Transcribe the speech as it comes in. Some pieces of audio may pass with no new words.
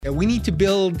We need to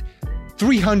build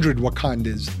 300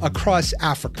 Wakandas across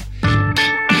Africa.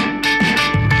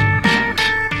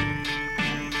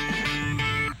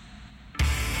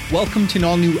 Welcome to an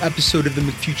all-new episode of the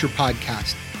McFuture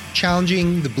podcast,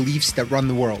 challenging the beliefs that run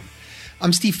the world.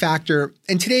 I'm Steve Factor,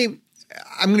 and today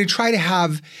I'm going to try to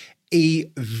have a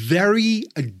very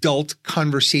adult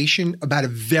conversation about a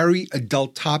very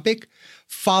adult topic,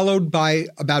 followed by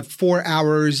about 4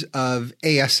 hours of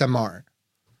ASMR.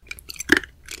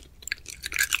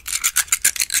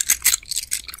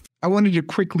 I wanted to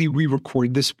quickly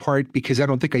re-record this part because I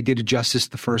don't think I did it justice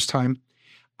the first time.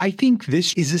 I think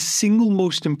this is the single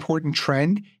most important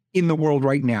trend in the world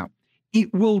right now.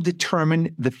 It will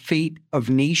determine the fate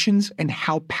of nations and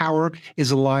how power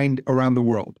is aligned around the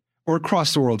world or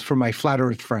across the world for my flat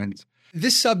earth friends.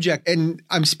 This subject, and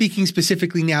I'm speaking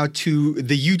specifically now to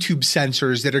the YouTube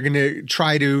censors that are going to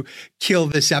try to kill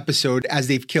this episode as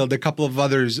they've killed a couple of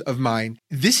others of mine.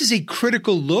 This is a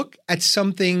critical look at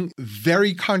something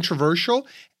very controversial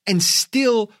and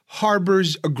still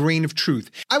harbors a grain of truth.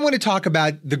 I want to talk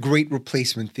about the Great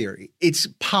Replacement theory. It's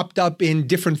popped up in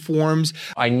different forms.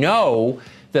 I know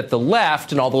that the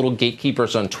left and all the little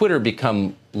gatekeepers on Twitter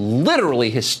become literally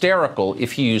hysterical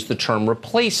if you use the term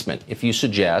replacement, if you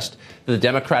suggest that the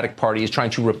Democratic Party is trying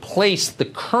to replace the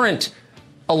current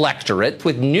electorate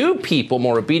with new people,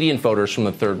 more obedient voters from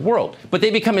the third world. But they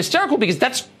become hysterical because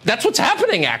that's what's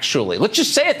happening, actually. Let's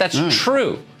just say it, that's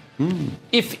true.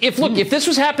 If this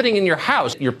was happening in your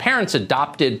house, your parents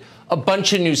adopted a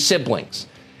bunch of new siblings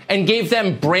and gave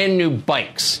them brand new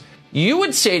bikes, you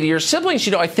would say to your siblings,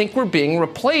 I think we're being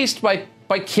replaced by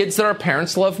kids that our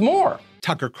parents love more.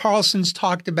 Tucker Carlson's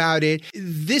talked about it.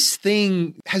 This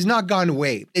thing has not gone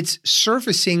away. It's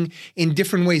surfacing in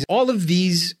different ways. All of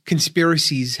these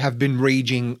conspiracies have been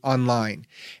raging online.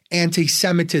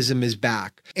 Anti-Semitism is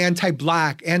back.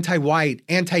 Anti-black, anti-white,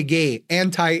 anti-gay,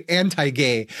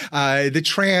 anti-gay. The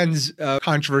trans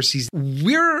controversies.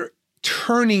 We're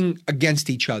turning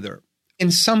against each other. In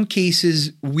some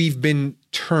cases, we've been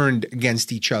turned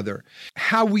against each other.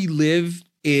 How we live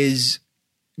is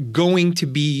going to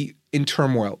be in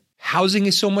turmoil. Housing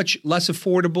is so much less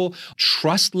affordable.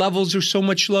 Trust levels are so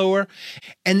much lower.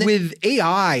 And with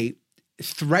AI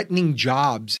threatening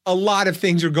jobs, a lot of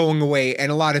things are going away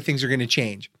and a lot of things are going to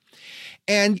change.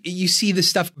 And you see the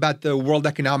stuff about the World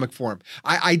Economic Forum.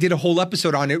 I did a whole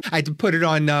episode on it. I had to put it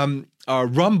on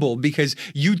Rumble because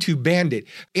YouTube banned it.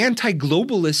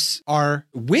 Anti-globalists are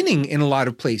winning in a lot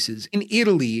of places. In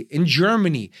Italy, in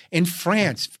Germany, in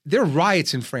France. There are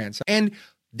riots in France. And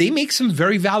they make some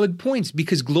very valid points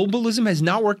because globalism has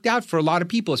not worked out for a lot of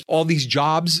people. All these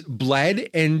jobs bled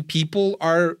and people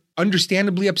are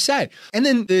understandably upset. And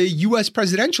then the US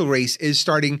presidential race is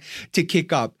starting to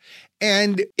kick up.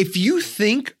 And if you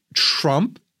think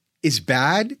Trump is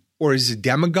bad or is a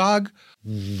demagogue,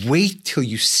 wait till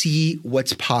you see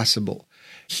what's possible.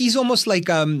 He's almost like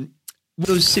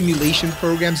those simulation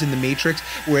programs in the Matrix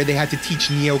where they had to teach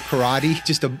Neo karate,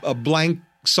 just a blank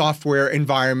software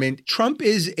environment. Trump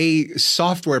is a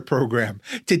software program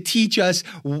to teach us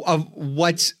of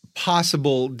what's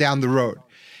possible down the road.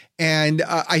 And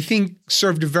I think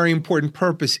served a very important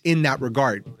purpose in that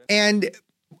regard. And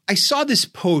I saw this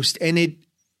post and it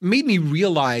made me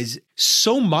realize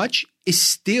so much is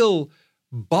still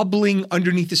bubbling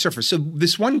underneath the surface. So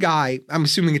this one guy, I'm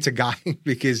assuming it's a guy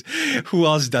because who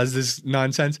else does this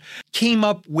nonsense, came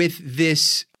up with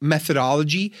this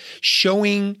methodology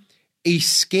showing a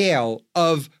scale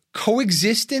of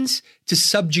coexistence to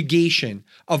subjugation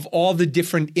of all the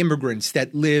different immigrants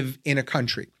that live in a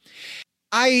country.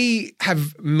 I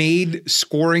have made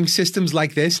scoring systems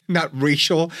like this, not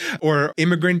racial or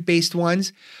immigrant-based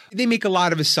ones. They make a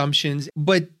lot of assumptions,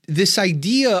 but this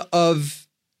idea of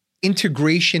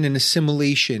integration and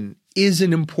assimilation is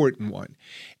an important one.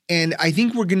 And I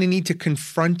think we're going to need to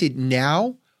confront it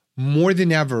now more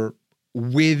than ever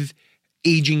with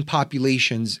aging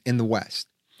populations in the West.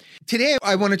 Today,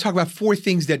 I want to talk about 4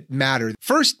 things that matter.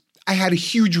 First, I had a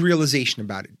huge realization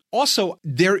about it. Also,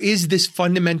 there is this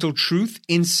fundamental truth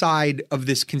inside of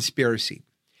this conspiracy.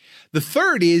 The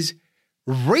third is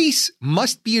race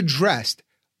must be addressed,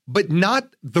 but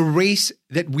not the race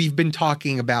that we've been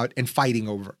talking about and fighting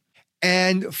over.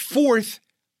 And fourth,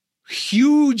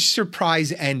 huge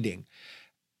surprise ending.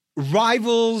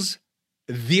 Rivals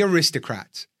the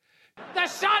aristocrats. The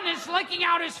son is licking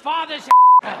out his father's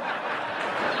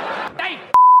They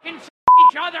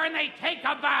each other and they take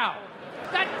a bow.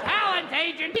 The talent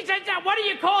agent, he says, what do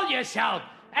you call yourself?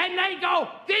 And they go,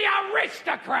 the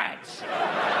aristocrats.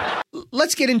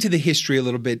 Let's get into the history a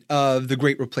little bit of the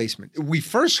Great Replacement. We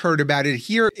first heard about it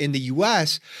here in the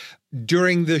U.S.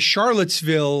 during the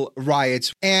Charlottesville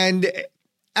riots. And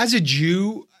as a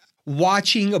Jew,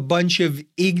 watching a bunch of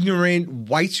ignorant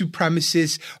white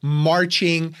supremacists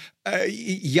marching,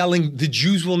 yelling, "The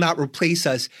Jews will not replace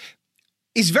us,"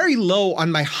 is very low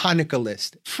on my Hanukkah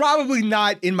list. Probably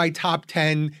not in my top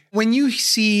 10. When you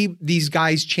see these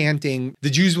guys chanting, "The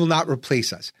Jews will not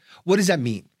replace us," what does that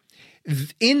mean?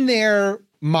 In their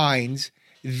minds,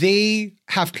 they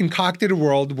have concocted a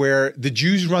world where the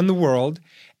Jews run the world,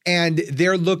 and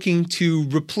they're looking to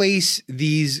replace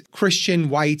these Christian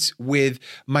whites with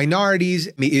minorities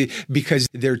because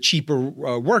they're cheaper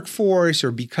workforce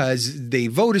or because they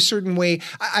vote a certain way.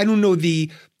 I don't know the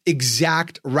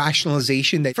exact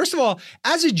rationalization that, first of all,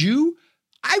 as a Jew,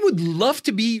 I would love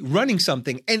to be running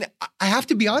something. And I have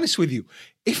to be honest with you.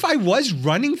 If I was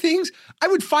running things, I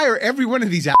would fire every one of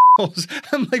these assholes.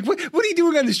 I'm like, what are you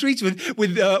doing on the streets with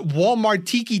Walmart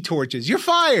tiki torches? You're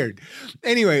fired.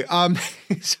 Anyway,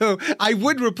 so I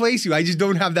would replace you. I just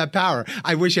don't have that power.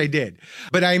 I wish I did.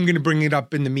 But I am going to bring it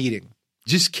up in the meeting.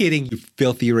 Just kidding, you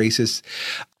filthy racists.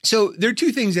 So there are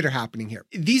two things that are happening here.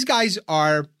 These guys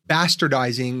are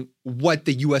bastardizing what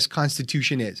the U.S.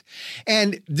 Constitution is.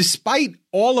 And despite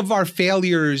all of our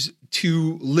failures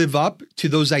to live up to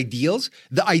those ideals,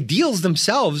 the ideals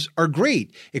themselves are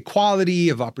great. Equality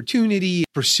of opportunity,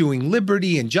 pursuing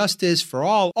liberty and justice for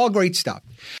all great stuff.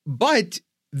 But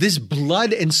this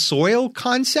blood and soil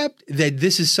concept, that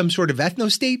this is some sort of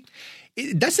ethno-state,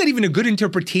 that's not even a good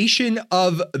interpretation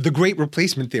of the Great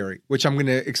Replacement Theory, which I'm going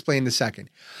to explain in a second.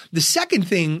 The second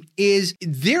thing is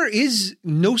there is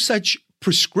no such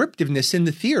prescriptiveness in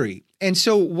the theory. And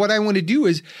so what I want to do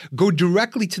is go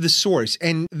directly to the source.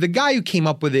 And the guy who came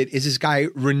up with it is this guy,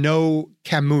 Renaud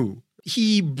Camus.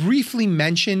 He briefly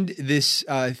mentioned this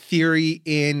theory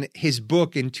in his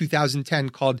book in 2010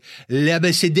 called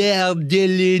L'Abécédaire de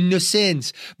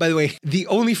l'Innocence. By the way, the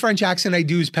only French accent I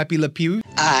do is Pepe Le Pew.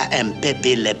 I am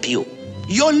Pepe Le Pew,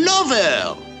 your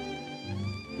lover.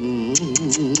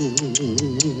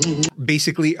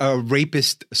 Basically a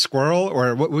rapist squirrel,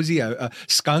 or what was he? A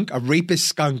skunk? A rapist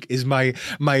skunk is my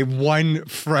one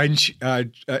French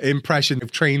impression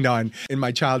I've trained on in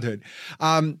my childhood.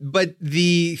 But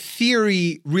the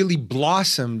theory really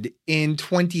blossomed in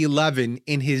 2011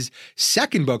 in his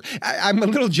second book. I'm a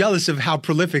little jealous of how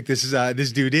prolific this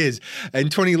dude is. In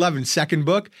 2011, second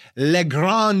book, Le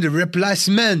Grand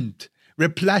Replacement.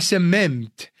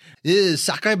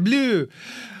 Sacre bleu.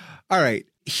 All right.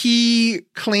 He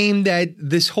claimed that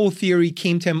this whole theory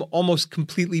came to him almost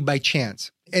completely by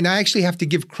chance. And I actually have to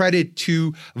give credit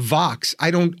to Vox.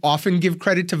 I don't often give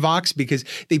credit to Vox because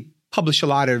they publish a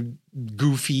lot of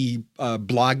goofy,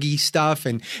 bloggy stuff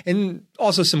and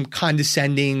also some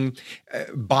condescending,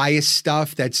 biased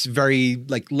stuff that's very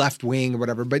like left wing or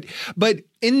whatever. But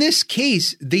in this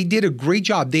case, they did a great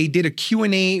job. They did a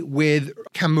Q&A with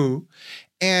Camus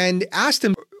and asked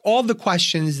him all the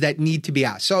questions that need to be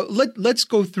asked. So let's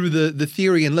go through the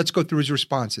theory and let's go through his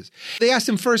responses. They asked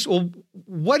him first, well,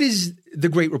 what is the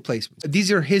Great Replacement?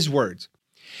 These are his words.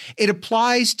 It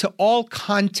applies to all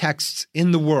contexts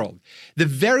in the world. The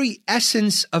very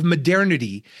essence of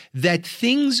modernity, that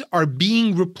things are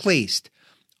being replaced.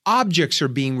 Objects are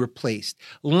being replaced.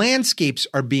 Landscapes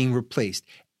are being replaced.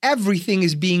 Everything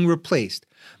is being replaced.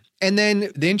 And then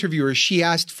the interviewer, she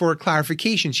asked for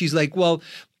clarification. She's like, well,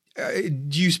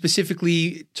 do you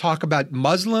specifically talk about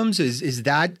Muslims? Is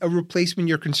that a replacement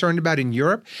you're concerned about in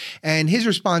Europe? And his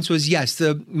response was, yes,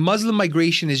 the Muslim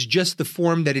migration is just the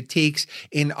form that it takes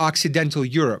in Occidental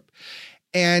Europe.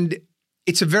 And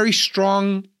it's a very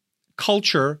strong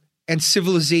culture and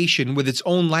civilization with its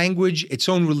own language, its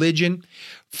own religion.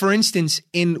 For instance,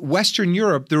 in Western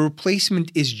Europe, the replacement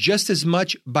is just as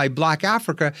much by Black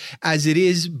Africa as it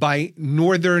is by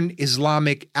Northern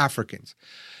Islamic Africans.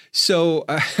 So,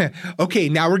 okay,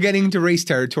 now we're getting into race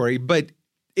territory, but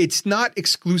it's not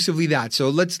exclusively that. So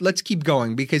let's keep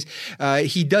going because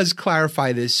he does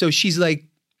clarify this. So she's like,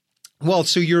 well,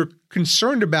 so you're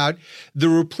concerned about the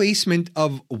replacement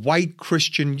of white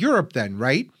Christian Europe then,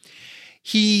 right?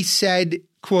 He said,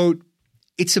 quote,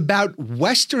 it's about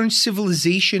Western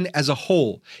civilization as a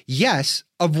whole, yes,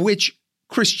 of which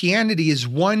Christianity is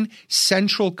one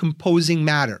central composing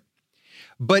matter.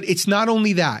 But it's not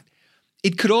only that.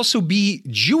 It could also be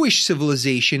Jewish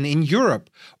civilization in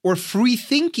Europe or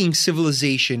free-thinking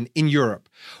civilization in Europe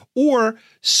or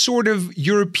sort of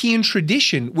European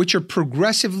tradition, which are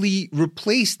progressively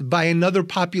replaced by another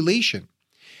population.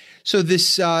 So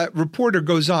this reporter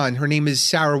goes on. Her name is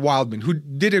Sarah Wildman, who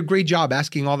did a great job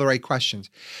asking all the right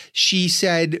questions. She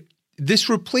said, this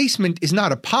replacement is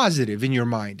not a positive in your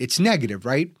mind. It's negative,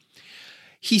 right?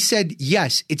 He said,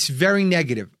 yes, it's very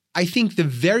negative. I think the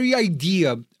very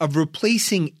idea of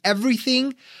replacing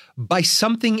everything by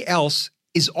something else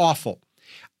is awful.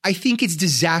 I think it's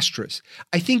disastrous.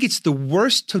 I think it's the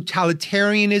worst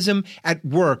totalitarianism at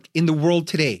work in the world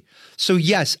today. So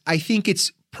yes, I think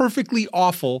it's perfectly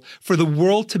awful for the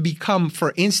world to become,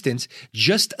 for instance,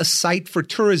 just a site for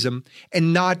tourism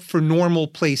and not for normal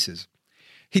places.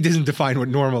 He doesn't define what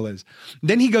normal is.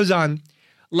 Then he goes on,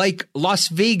 like Las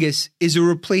Vegas is a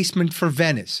replacement for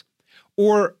Venice,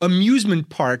 or amusement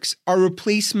parks are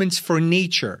replacements for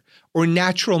nature or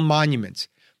natural monuments.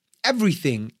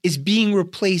 Everything is being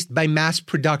replaced by mass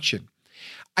production.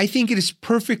 I think it is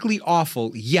perfectly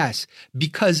awful, yes,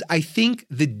 because I think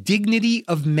the dignity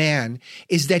of man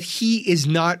is that he is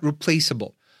not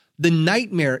replaceable. The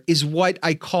nightmare is what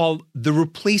I call the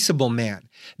replaceable man,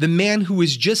 the man who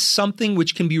is just something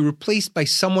which can be replaced by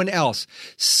someone else,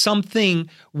 something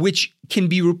which can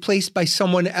be replaced by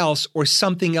someone else or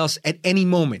something else at any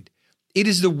moment. It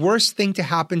is the worst thing to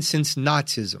happen since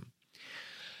Nazism.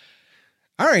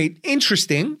 All right,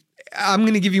 interesting. I'm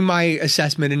going to give you my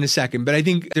assessment in a second, but I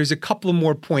think there's a couple of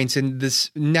more points, and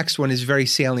this next one is very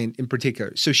salient in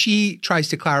particular. So she tries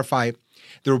to clarify,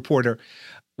 the reporter,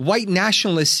 white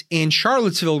nationalists in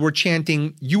Charlottesville were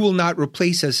chanting, "You will not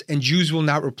replace us and Jews will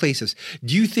not replace us."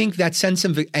 Do you think that sense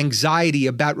of anxiety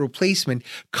about replacement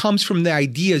comes from the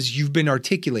ideas you've been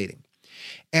articulating?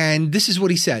 And this is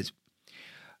what he says.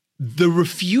 The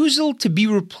refusal to be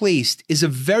replaced is a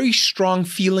very strong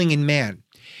feeling in man.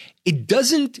 It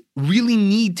doesn't really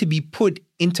need to be put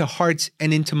into hearts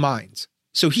and into minds.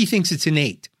 So he thinks it's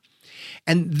innate.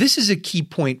 And this is a key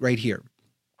point right here.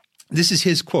 This is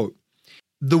his quote.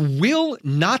 The will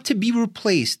not to be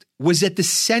replaced was at the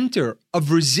center of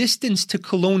resistance to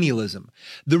colonialism.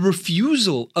 The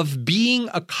refusal of being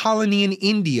a colony in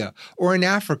India or in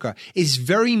Africa is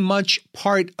very much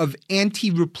part of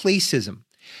anti-replacism.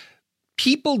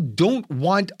 People don't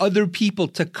want other people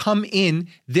to come in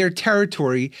their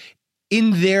territory,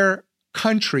 in their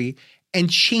country,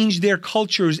 and change their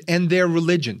cultures and their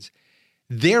religions,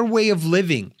 their way of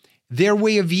living, their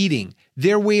way of eating,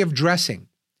 their way of dressing.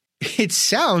 It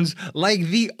sounds like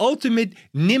the ultimate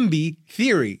NIMBY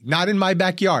theory, not in my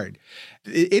backyard.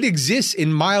 It exists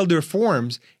in milder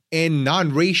forms, in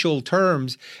non-racial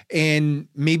terms, and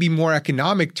maybe more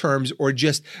economic terms, or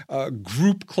just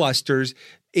group clusters,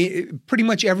 pretty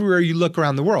much everywhere you look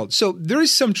around the world. So there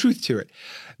is some truth to it.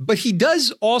 But he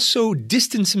does also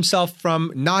distance himself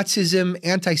from Nazism,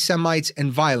 anti-Semites,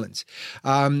 and violence.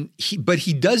 But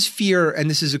he does fear, and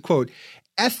this is a quote,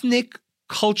 ethnic,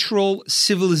 cultural,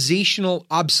 civilizational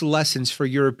obsolescence for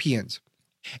Europeans.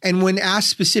 And when asked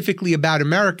specifically about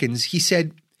Americans, he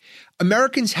said,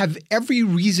 Americans have every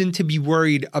reason to be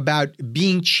worried about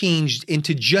being changed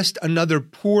into just another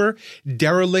poor,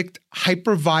 derelict,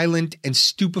 hyper-violent, and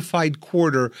stupefied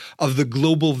quarter of the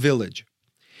global village.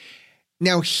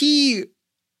 Now,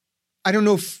 I don't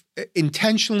know if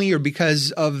intentionally or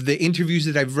because of the interviews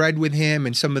that I've read with him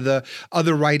and some of the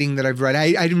other writing that I've read.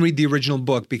 I didn't read the original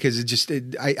book because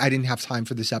I didn't have time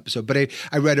for this episode, but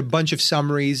I read a bunch of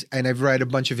summaries and I've read a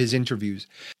bunch of his interviews.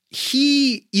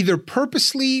 He either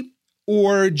purposely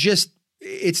or just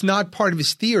it's not part of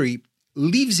his theory,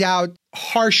 leaves out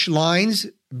harsh lines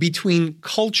between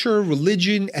culture,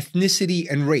 religion, ethnicity,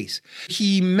 and race.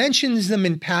 He mentions them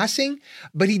in passing,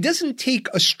 but he doesn't take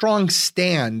a strong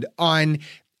stand on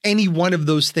any one of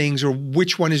those things or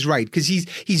which one is right, because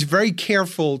he's very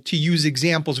careful to use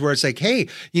examples where it's like, hey,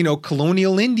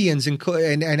 colonial Indians and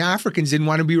Africans didn't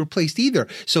want to be replaced either.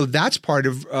 So that's part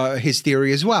of his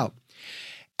theory as well.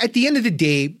 At the end of the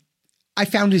day, I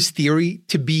found his theory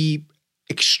to be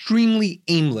extremely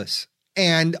aimless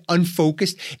and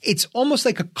unfocused. It's almost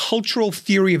like a cultural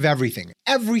theory of everything.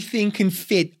 Everything can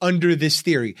fit under this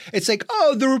theory. It's like,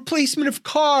 oh, the replacement of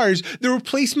cars, the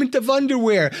replacement of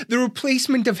underwear, the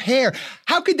replacement of hair.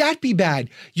 How could that be bad?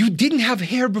 You didn't have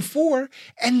hair before,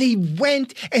 and they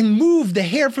went and moved the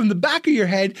hair from the back of your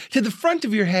head to the front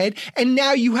of your head, and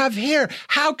now you have hair.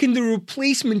 How can the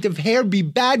replacement of hair be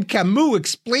bad, Camus?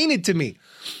 Explain it to me.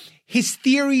 His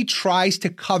theory tries to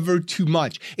cover too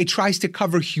much. It tries to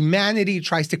cover humanity. It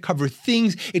tries to cover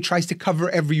things. It tries to cover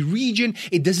every region.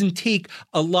 It doesn't take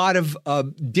a lot of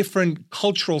different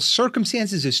cultural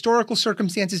circumstances, historical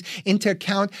circumstances into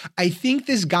account. I think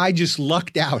this guy just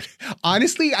lucked out.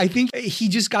 Honestly, I think he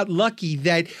just got lucky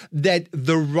that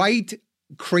the right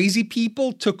crazy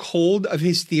people took hold of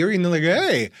his theory and they're like,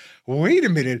 hey, wait a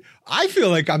minute. I feel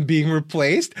like I'm being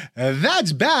replaced.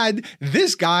 That's bad.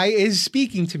 This guy is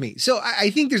speaking to me. So I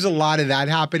think there's a lot of that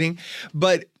happening,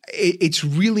 but it's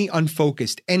really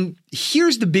unfocused. And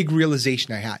here's the big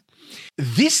realization I had.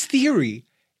 This theory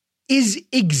is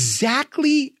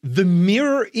exactly the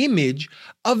mirror image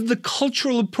of the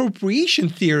cultural appropriation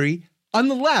theory on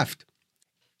the left.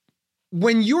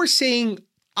 When you're saying,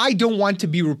 I don't want to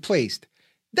be replaced,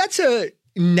 that's a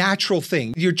natural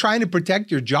thing. You're trying to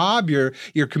protect your job,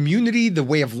 your community, the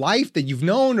way of life that you've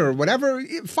known or whatever.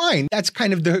 Fine. That's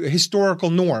kind of the historical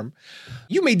norm.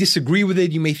 You may disagree with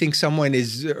it. You may think someone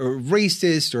is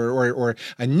racist or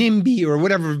a NIMBY or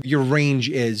whatever your range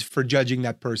is for judging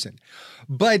that person.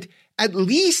 But at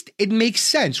least it makes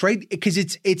sense, right? Because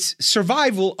it's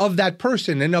survival of that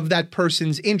person and of that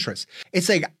person's interests. It's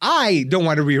like, I don't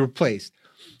want to be replaced.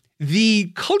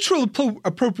 The cultural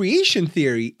appropriation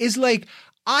theory is like,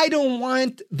 I don't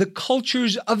want the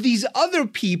cultures of these other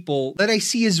people that I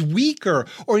see as weaker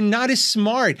or not as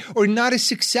smart or not as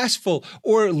successful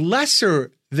or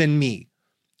lesser than me.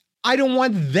 I don't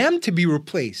want them to be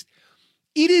replaced.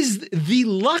 It is the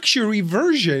luxury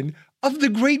version of the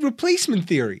great replacement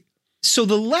theory. So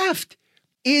the left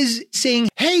is saying,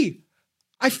 hey,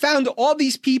 I found all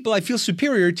these people I feel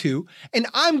superior to, and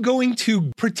I'm going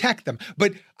to protect them.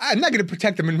 But I'm not going to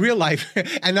protect them in real life,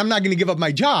 and I'm not going to give up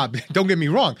my job. Don't get me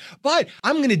wrong. But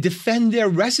I'm going to defend their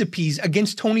recipes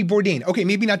against Tony Bourdain. Okay,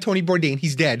 maybe not Tony Bourdain.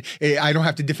 He's dead. I don't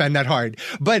have to defend that hard.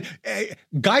 But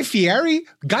Guy Fieri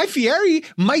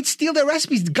might steal their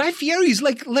recipes. Guy Fieri is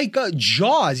like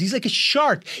Jaws. He's like a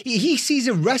shark. He sees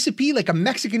a recipe, like a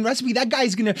Mexican recipe. That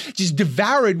guy's going to just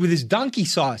devour it with his donkey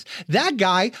sauce. That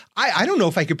guy, I don't know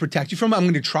if I could protect you from him. I'm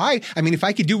going to try. I mean, if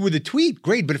I could do it with a tweet,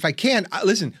 great. But if I can't,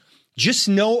 listen, just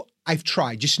know I've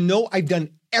tried. Just know I've done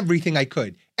everything I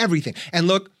could. Everything. And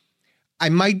look, I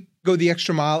might go the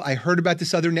extra mile. I heard about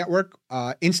this other network,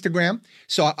 Instagram.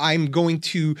 So I'm going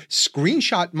to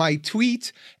screenshot my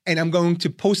tweets and I'm going to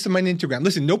post them on Instagram.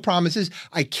 Listen, no promises.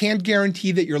 I can't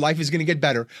guarantee that your life is going to get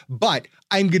better, but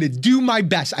I'm going to do my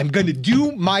best. I'm going to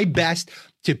do my best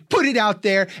to put it out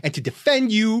there and to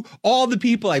defend you, all the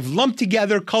people I've lumped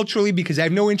together culturally because I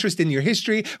have no interest in your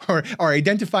history or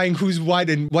identifying who's what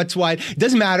and what's what. It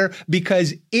doesn't matter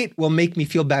because it will make me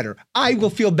feel better. I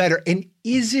will feel better. And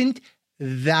isn't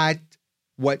that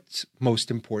what's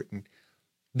most important?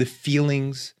 The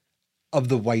feelings of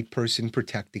the white person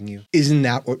protecting you. Isn't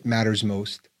that what matters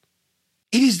most?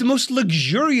 It is the most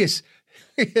luxurious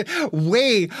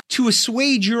way to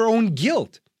assuage your own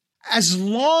guilt, as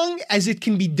long as it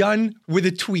can be done with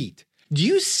a tweet. Do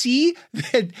you see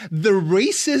that the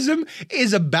racism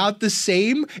is about the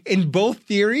same in both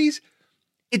theories?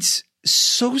 It's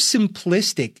so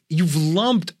simplistic. You've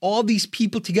lumped all these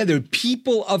people together,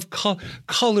 people of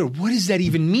color. What does that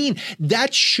even mean?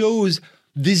 That shows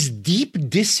this deep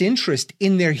disinterest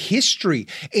in their history,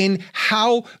 in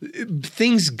how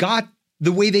things got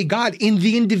the way they got, in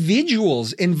the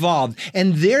individuals involved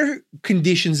and their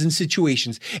conditions and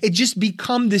situations. It just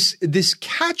become this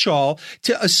catch-all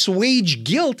to assuage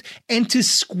guilt and to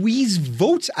squeeze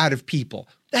votes out of people.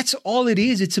 That's all it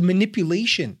is. It's a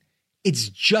manipulation. It's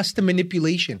just a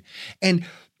manipulation. And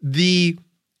the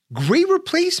great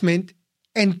replacement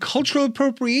and cultural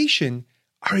appropriation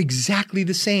are exactly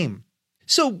the same.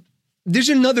 So there's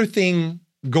another thing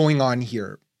going on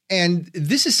here. And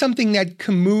this is something that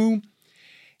Camus,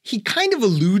 he kind of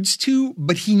alludes to,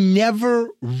 but he never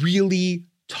really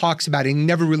talks about it. He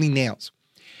never really nails.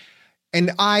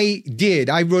 And I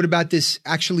wrote about this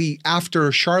actually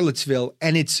after Charlottesville,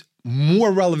 and it's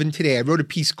more relevant today. I wrote a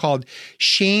piece called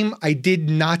Shame I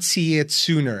Did Not See It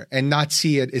Sooner. And not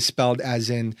see it is spelled as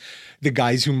in the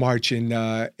guys who march in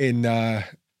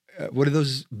what are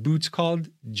those boots called?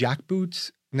 Jack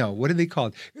boots? No, what are they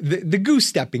called? The goose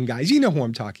stepping guys. You know who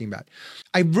I'm talking about.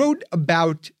 I wrote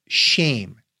about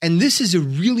shame. And this is a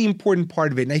really important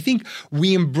part of it. And I think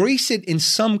we embrace it in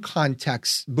some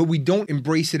contexts, but we don't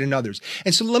embrace it in others.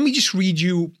 And so let me just read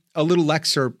you a little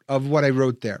excerpt of what I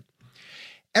wrote there.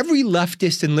 Every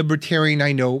leftist and libertarian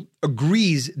I know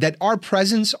agrees that our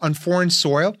presence on foreign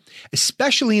soil,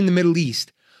 especially in the Middle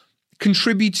East,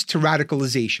 contributes to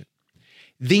radicalization.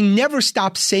 They never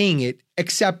stop saying it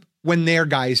except when their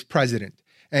guy is president.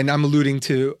 And I'm alluding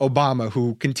to Obama,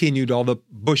 who continued all the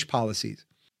Bush policies.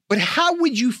 But how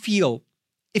would you feel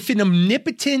if an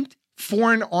omnipotent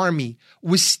foreign army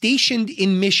was stationed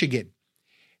in Michigan,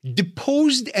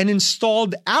 deposed and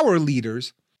installed our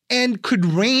leaders, and could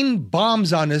rain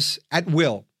bombs on us at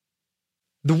will?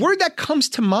 The word that comes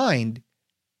to mind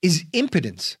is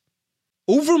impotence.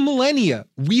 Over millennia,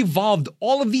 we evolved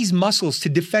all of these muscles to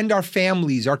defend our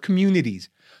families, our communities,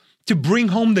 to bring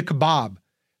home the kebab.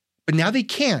 But now they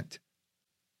can't.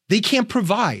 They can't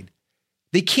provide.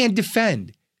 They can't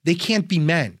defend. They can't be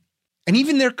men. And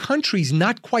even their country's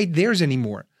not quite theirs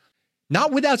anymore.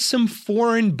 Not without some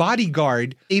foreign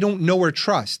bodyguard they don't know or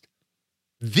trust.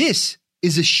 This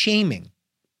is a shaming.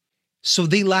 So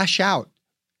they lash out.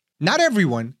 Not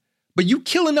everyone, but you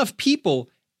kill enough people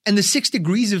and the 6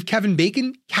 degrees of Kevin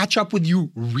Bacon catch up with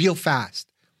you real fast.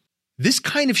 This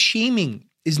kind of shaming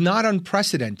is not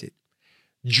unprecedented.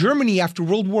 Germany after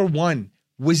World War I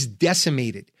was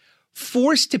decimated,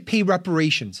 forced to pay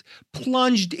reparations,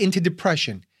 plunged into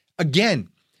depression. Again,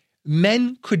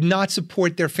 men could not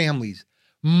support their families.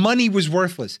 Money was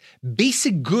worthless.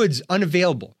 Basic goods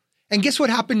unavailable. And guess what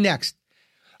happened next?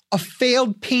 A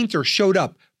failed painter showed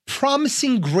up,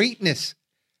 promising greatness.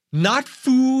 Not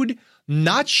food,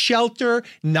 not shelter,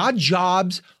 not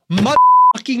jobs,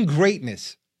 motherfucking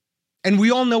greatness. And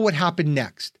we all know what happened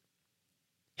next.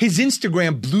 His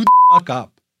Instagram blew the fuck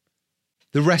up.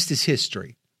 The rest is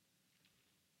history.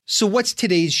 So what's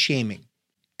today's shaming?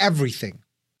 Everything.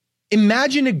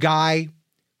 Imagine a guy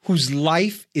whose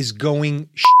life is going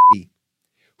shitty,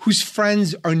 whose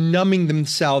friends are numbing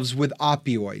themselves with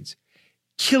opioids,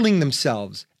 killing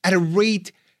themselves at a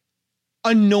rate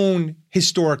unknown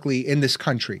historically in this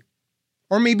country,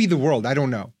 or maybe the world, I don't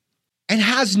know, and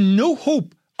has no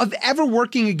hope of ever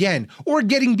working again or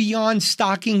getting beyond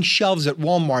stocking shelves at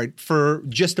Walmart for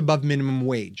just above minimum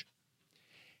wage.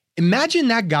 Imagine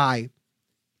that guy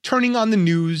turning on the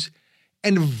news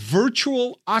and a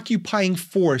virtual occupying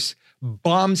force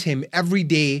bombs him every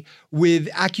day with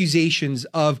accusations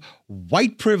of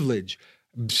white privilege,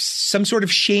 some sort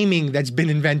of shaming that's been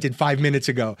invented 5 minutes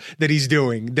ago that he's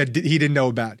doing that he didn't know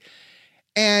about.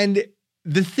 And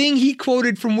the thing he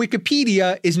quoted from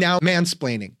Wikipedia is now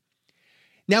mansplaining.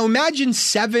 Now imagine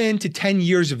 7 to 10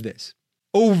 years of this,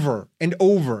 over and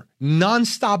over,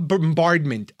 nonstop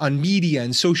bombardment on media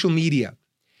and social media,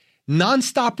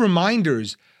 nonstop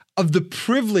reminders of the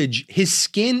privilege his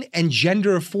skin and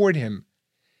gender afford him,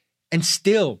 and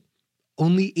still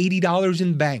only $80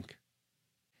 in the bank.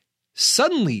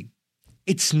 Suddenly,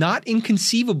 it's not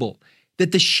inconceivable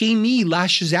that the shamee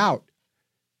lashes out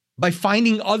by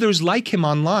finding others like him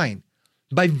online,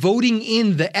 by voting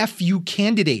in the FU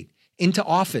candidate into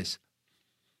office,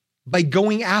 by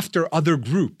going after other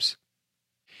groups.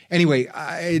 Anyway,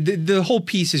 the whole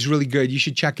piece is really good. You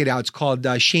should check it out. It's called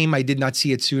Shame I Did Not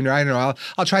See It Sooner. I don't know.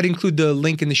 I'll try to include the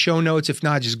link in the show notes. If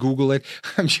not, just Google it.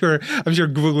 I'm sure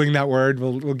Googling that word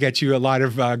will get you a lot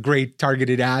of great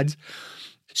targeted ads.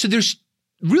 So there's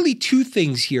really two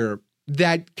things here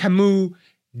that Camus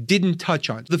didn't touch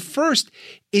on. The first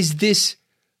is this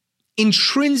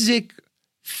intrinsic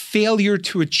failure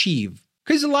to achieve.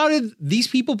 Because a lot of these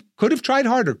people could have tried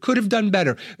harder, could have done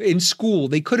better in school.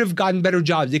 They could have gotten better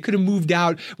jobs. They could have moved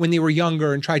out when they were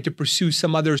younger and tried to pursue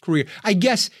some other career. I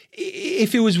guess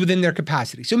if it was within their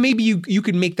capacity. So maybe you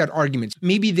could make that argument.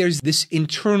 Maybe there's this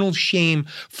internal shame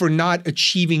for not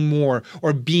achieving more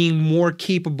or being more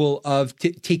capable of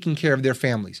taking care of their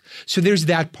families. So there's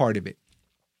that part of it.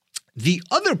 The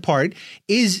other part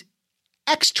is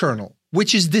external,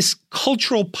 which is this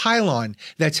cultural pylon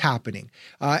that's happening.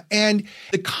 And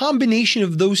the combination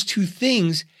of those two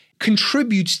things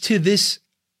contributes to this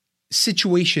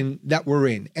situation that we're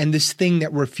in and this thing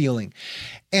that we're feeling.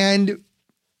 And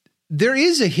there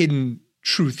is a hidden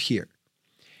truth here,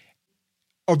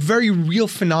 a very real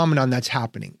phenomenon that's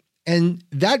happening. And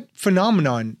that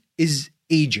phenomenon is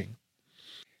aging.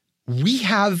 We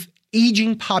have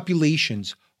aging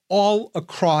populations all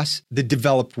across the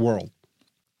developed world.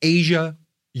 Asia,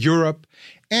 Europe,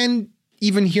 and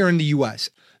even here in the US.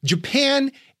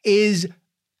 Japan is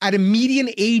at a median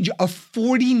age of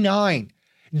 49.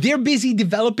 They're busy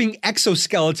developing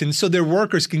exoskeletons so their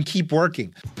workers can keep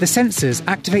working. The sensors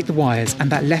activate the wires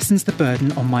and that lessens the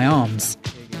burden on my arms.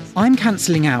 I'm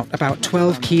cancelling out about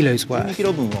 12 kilos worth.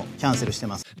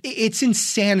 It's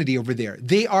insanity over there.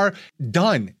 They are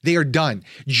done. They are done.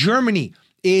 Germany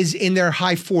is in their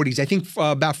high 40s, I think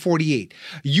about 48.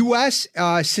 US,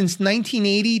 since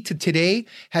 1980 to today,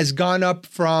 has gone up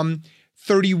from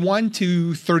 31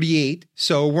 to 38.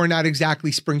 So we're not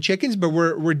exactly spring chickens, but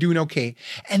we're doing okay.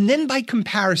 And then by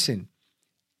comparison,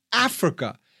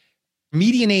 Africa,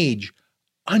 median age,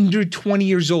 under 20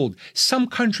 years old. Some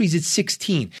countries it's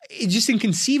 16. It's just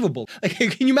inconceivable. Like,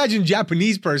 can you imagine a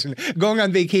Japanese person going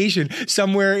on vacation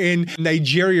somewhere in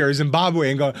Nigeria or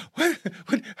Zimbabwe and going,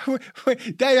 what?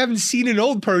 I haven't seen an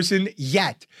old person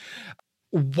yet.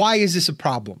 Why is this a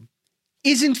problem?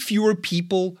 Isn't fewer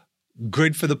people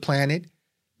good for the planet?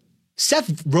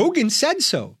 Seth Rogen said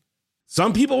so.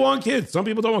 Some people want kids. Some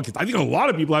people don't want kids. I think a lot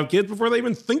of people have kids before they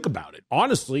even think about it.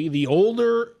 Honestly, the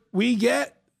older we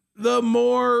get, the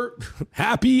more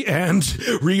happy and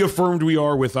reaffirmed we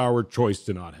are with our choice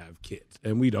to not have kids.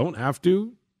 And we don't have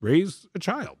to raise a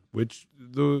child, which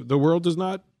the world does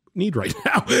not need right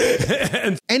now.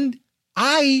 And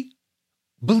I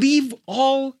believe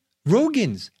all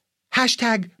Rogans.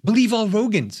 Hashtag believe all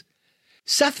Rogans.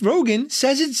 Seth Rogen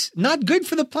says it's not good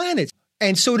for the planet.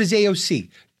 And so does AOC.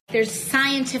 There's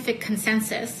scientific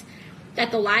consensus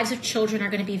that the lives of children are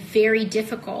going to be very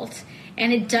difficult.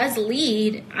 And it does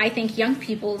lead, I think, young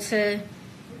people to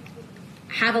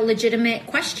have a legitimate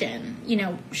question.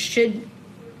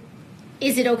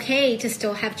 Is it okay to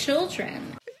still have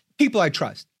children? People I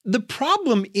trust. The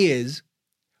problem is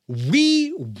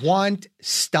we want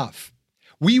stuff.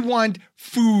 We want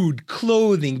food,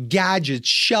 clothing, gadgets,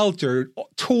 shelter,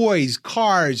 toys,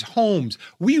 cars, homes.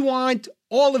 We want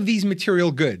all of these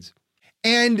material goods.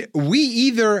 And we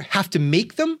either have to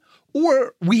make them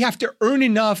or we have to earn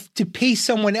enough to pay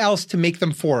someone else to make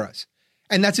them for us.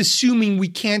 And that's assuming we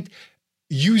can't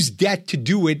use debt to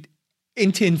do it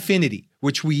into infinity,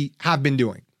 which we have been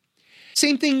doing.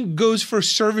 Same thing goes for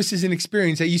services and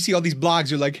experience. You see all these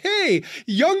blogs are like, hey,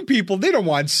 young people, they don't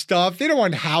want stuff. They don't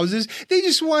want houses. They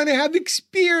just want to have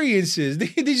experiences. They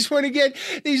just want to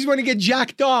get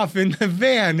jacked off in a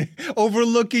van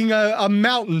overlooking a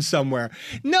mountain somewhere.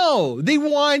 No, they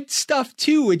want stuff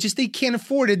too. It's just they can't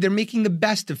afford it. They're making the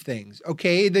best of things.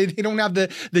 Okay. They don't have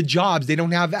the jobs. They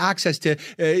don't have access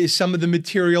to some of the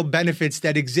material benefits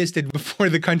that existed before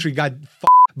the country got f***ed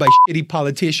by shitty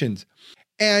politicians.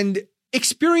 And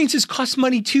experiences cost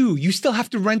money too. You still have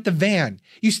to rent the van.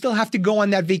 You still have to go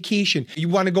on that vacation. You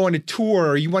want to go on a tour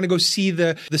or you want to go see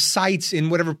the sights in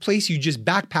whatever place you just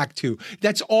backpack to.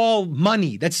 That's all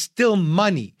money. That's still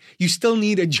money. You still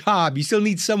need a job. You still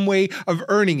need some way of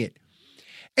earning it.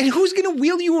 And who's going to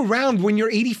wheel you around when you're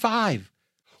 85?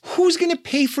 Who's going to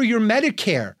pay for your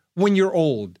Medicare when you're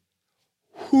old?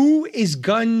 Who is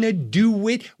going to do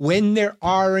it when there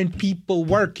aren't people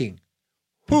working?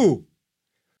 Who?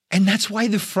 And that's why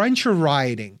the French are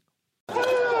rioting.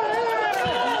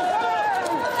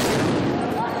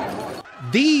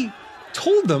 They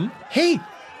told them, hey,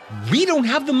 we don't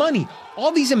have the money.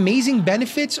 All these amazing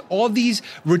benefits, all these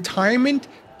retirement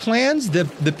plans,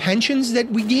 the pensions that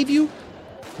we gave you,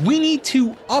 we need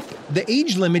to up the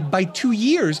age limit by 2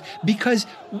 years because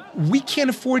we can't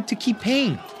afford to keep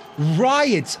paying.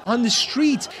 Riots on the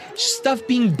streets, stuff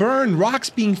being burned, rocks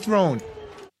being thrown.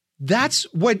 That's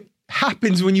what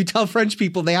happens when you tell French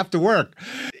people they have to work.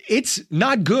 It's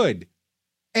not good.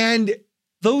 And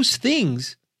those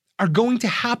things are going to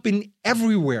happen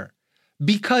everywhere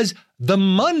because the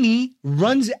money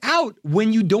runs out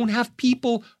when you don't have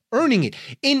people earning it.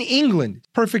 In England,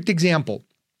 perfect example,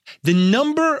 the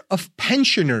number of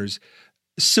pensioners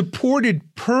supported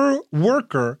per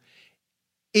worker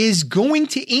is going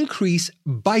to increase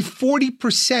by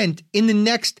 40% in the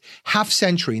next half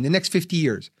century, in the next 50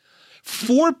 years.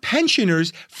 4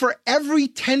 pensioners for every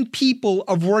 10 people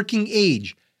of working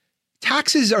age.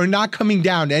 Taxes are not coming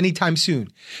down anytime soon.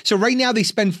 So right now they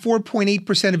spend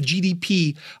 4.8% of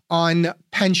GDP on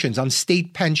pensions, on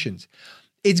state pensions.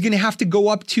 It's going to have to go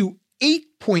up to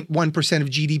 8.1% of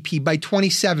GDP by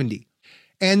 2070.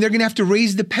 And they're going to have to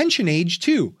raise the pension age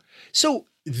too. So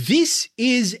this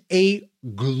is a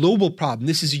global problem.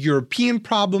 This is a European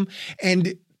problem.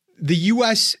 And the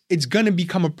U.S., it's going to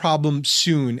become a problem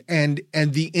soon, and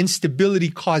the instability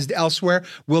caused elsewhere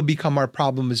will become our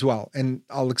problem as well. And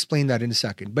I'll explain that in a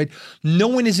second. But no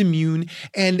one is immune,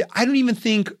 and I don't even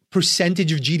think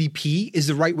percentage of GDP is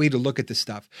the right way to look at this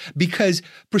stuff, because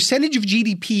percentage of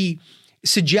GDP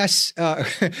suggests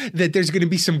that there's going to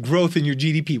be some growth in your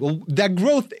GDP. Well, that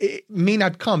growth may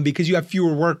not come because you have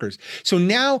fewer workers. So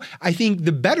now I think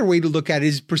the better way to look at it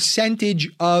is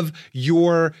percentage of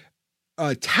your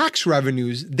tax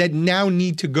revenues that now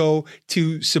need to go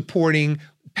to supporting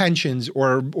pensions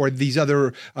or these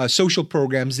other social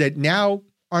programs that now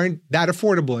aren't that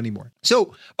affordable anymore.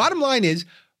 So bottom line is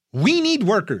we need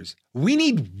workers. We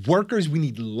need workers. We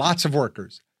need lots of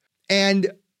workers. And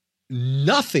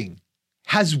nothing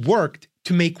has worked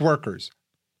to make workers.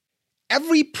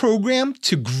 Every program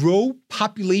to grow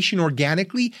population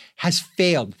organically has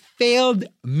failed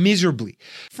miserably.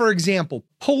 For example,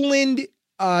 Poland,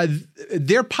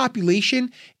 their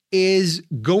population is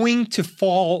going to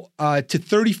fall to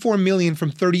 34 million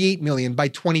from 38 million by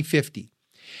 2050.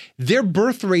 Their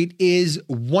birth rate is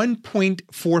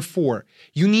 1.44.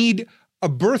 You need a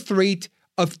birth rate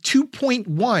of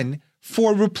 2.1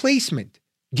 for replacement.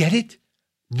 Get it?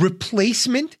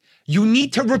 Replacement? You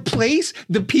need to replace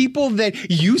the people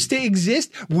that used to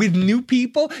exist with new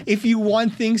people if you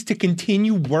want things to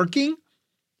continue working.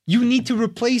 You need to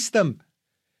replace them.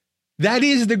 That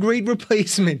is the great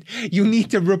replacement. You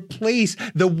need to replace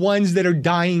the ones that are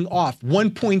dying off.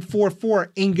 1.44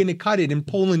 ain't going to cut it, and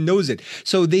Poland knows it.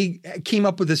 So they came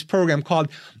up with this program called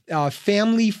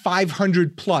Family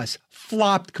 500 Plus.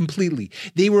 Flopped completely.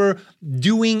 They were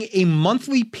doing a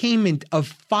monthly payment of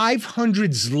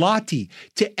 500 zloty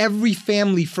to every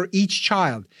family for each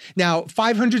child. Now,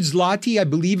 500 zloty, I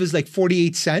believe, is like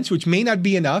 48 cents, which may not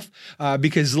be enough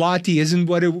because zloty isn't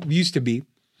what it used to be.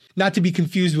 Not to be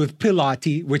confused with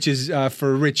pilati, which is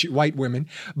for rich white women,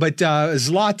 but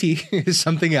zloty is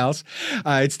something else.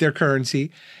 It's their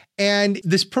currency. And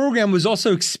this program was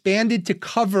also expanded to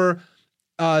cover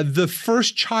the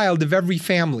first child of every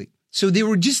family. So they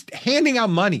were just handing out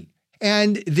money,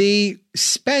 and they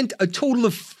spent a total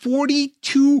of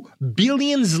 42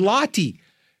 billion zloty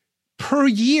per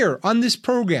year on this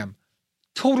program.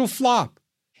 Total flop.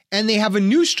 And they have a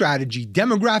new strategy,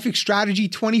 Demographic Strategy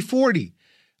 2040,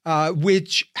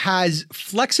 which has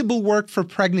flexible work for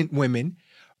pregnant women,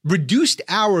 reduced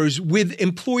hours with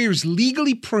employers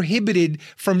legally prohibited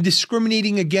from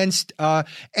discriminating against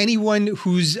anyone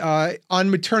who's on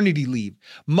maternity leave.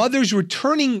 Mothers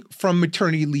returning from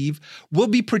maternity leave will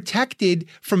be protected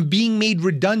from being made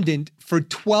redundant for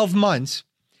 12 months.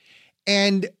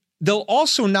 And they'll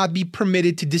also not be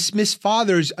permitted to dismiss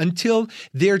fathers until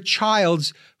their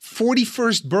child's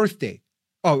 41st birthday.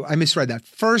 Oh, I misread that.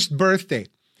 First birthday.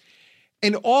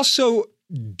 And also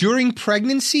during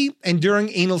pregnancy and during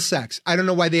anal sex. I don't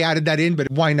know why they added that in,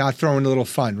 but why not throw in a little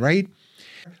fun, right?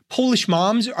 Polish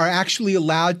moms are actually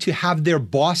allowed to have their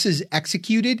bosses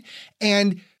executed.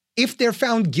 And if they're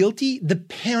found guilty, the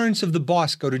parents of the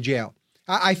boss go to jail.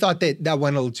 I thought that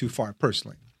went a little too far,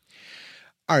 personally.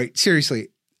 All right, seriously,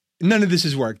 none of this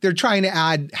has worked. They're trying to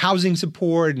add housing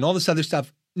support and all this other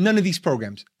stuff. None of these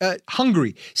programs.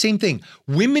 Hungary, same thing.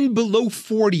 Women below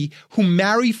 40 who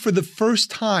marry for the first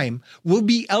time will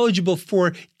be eligible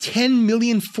for 10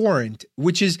 million forint,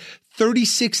 which is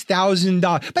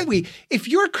 $36,000. By the way, if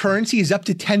your currency is up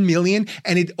to 10 million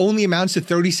and it only amounts to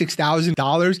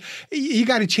 $36,000, you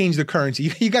got to change the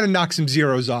currency. You got to knock some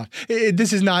zeros off.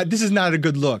 This is not a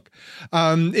good look.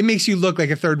 It makes you look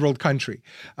like a third world country,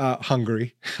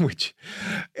 Hungary, which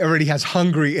already has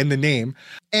Hungary in the name.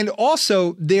 And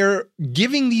also they're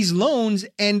giving these loans,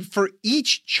 and for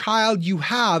each child you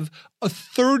have, a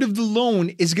third of the loan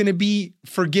is going to be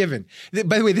forgiven.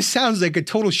 By the way, this sounds like a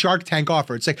total Shark Tank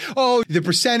offer. It's like, oh, the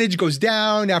percentage goes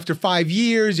down after 5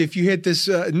 years if you hit this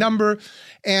number.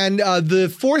 And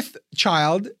the fourth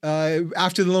child,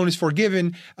 after the loan is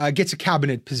forgiven, gets a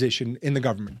cabinet position in the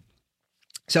government.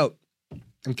 So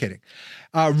I'm kidding.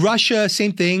 Russia,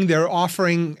 same thing. They're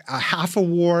offering half a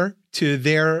war to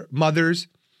their mothers.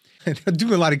 They're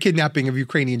doing a lot of kidnapping of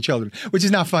Ukrainian children, which is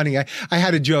not funny. I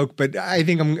had a joke, but I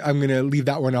think I'm going to leave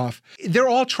that one off. They're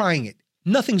all trying it.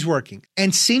 Nothing's working.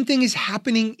 And same thing is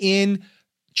happening in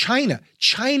China.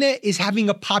 China is having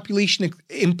a population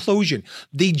implosion.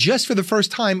 They just for the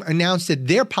first time announced that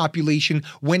their population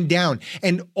went down.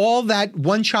 And all that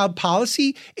one-child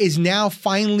policy is now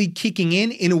finally kicking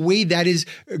in a way that is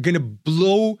going to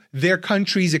blow their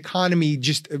country's economy,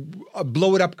 just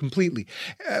blow it up completely.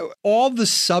 All the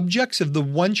subjects of the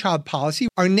one-child policy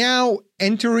are now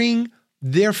entering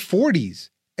their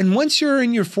 40s. And once you're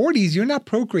in your 40s, you're not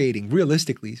procreating,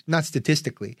 realistically, not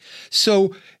statistically.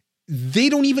 So they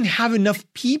don't even have enough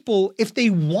people, if they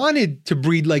wanted to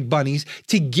breed like bunnies,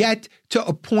 to get to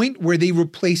a point where they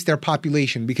replace their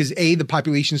population, because A, the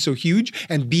population is so huge,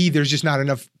 and B, there's just not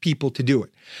enough people to do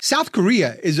it. South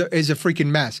Korea is a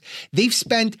freaking mess. They've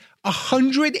spent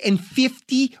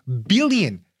 $150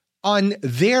 billion on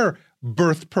their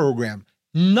birth program.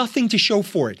 Nothing to show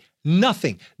for it.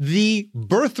 Nothing. The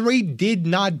birth rate did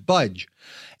not budge.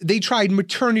 They tried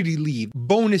maternity leave,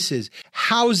 bonuses,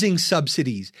 housing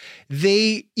subsidies.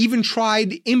 They even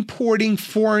tried importing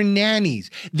foreign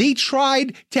nannies. They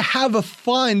tried to have a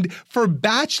fund for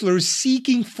bachelors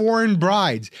seeking foreign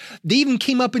brides. They even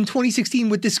came up in 2016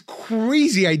 with this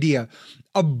crazy idea,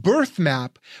 a birth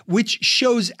map, which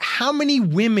shows how many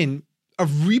women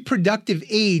of reproductive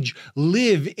age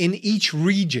live in each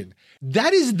region.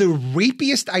 That is the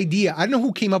rapiest idea. I don't know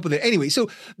who came up with it. Anyway, so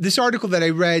this article that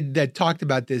I read that talked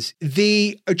about this,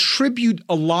 they attribute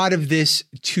a lot of this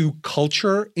to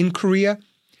culture in Korea.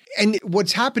 And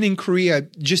what's happened in Korea,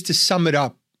 just to sum it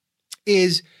up,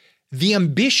 is the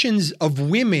ambitions of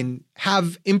women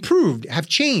have improved, have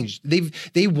changed.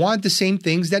 They want the same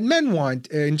things that men want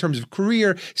in terms of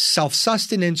career,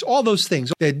 self-sustenance, all those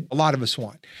things that a lot of us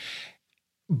want.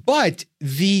 But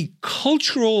the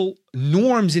cultural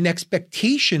norms and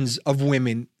expectations of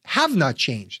women have not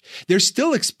changed. They're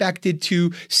still expected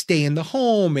to stay in the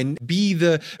home and be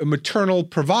the maternal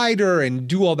provider and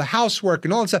do all the housework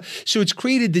and all that stuff. So it's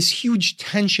created this huge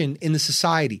tension in the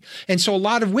society. And so a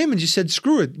lot of women just said,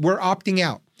 screw it, we're opting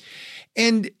out.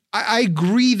 And I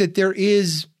agree that there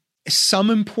is some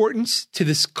importance to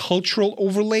this cultural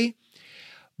overlay,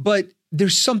 but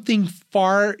there's something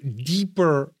far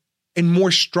deeper and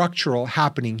more structural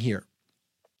happening here.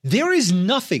 There is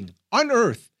nothing on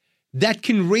earth that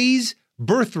can raise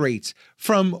birth rates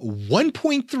from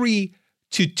 1.3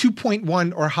 to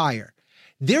 2.1 or higher.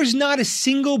 There's not a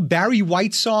single Barry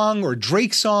White song or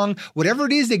Drake song, whatever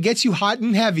it is that gets you hot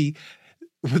and heavy,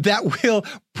 that will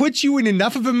put you in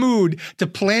enough of a mood to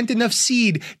plant enough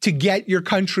seed to get your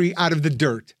country out of the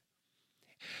dirt.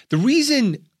 The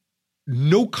reason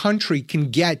no country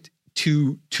can get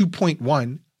to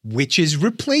 2.1, which is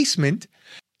replacement,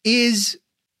 is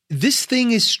this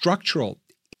thing is structural.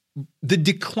 The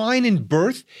decline in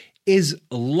birth is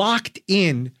locked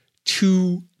in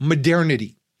to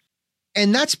modernity.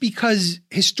 And that's because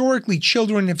historically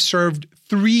children have served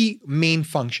three main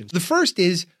functions. The first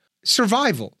is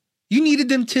survival. You needed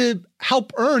them to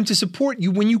help earn, to support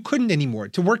you when you couldn't anymore,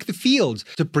 to work the fields,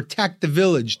 to protect the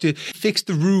village, to fix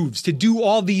the roofs, to do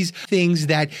all these things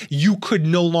that you could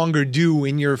no longer do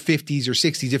in your 50s or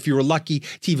 60s if you were lucky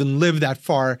to even live that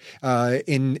far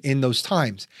in those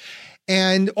times.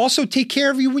 And also take care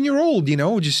of you when you're old,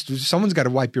 just someone's got to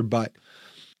wipe your butt.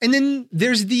 And then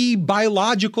there's the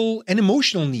biological and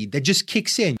emotional need that just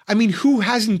kicks in. I mean, who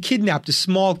hasn't kidnapped a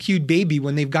small, cute baby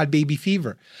when they've got baby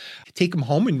fever? Take them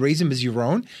home and raise them as your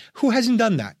own? Who hasn't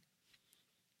done that?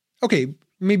 Okay,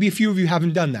 maybe a few of you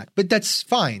haven't done that, but that's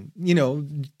fine.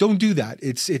 Don't do that.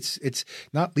 It's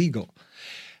not legal.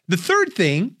 The third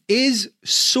thing is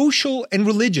social and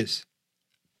religious.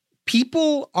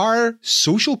 People are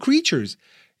social creatures.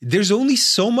 There's only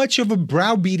so much of a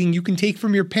browbeating you can take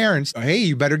from your parents. Hey,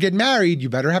 you better get married. You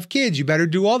better have kids. You better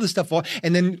do all this stuff.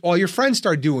 And then all your friends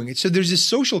start doing it. So there's this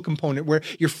social component where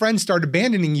your friends start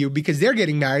abandoning you because they're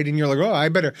getting married and you're like, oh, I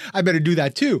better do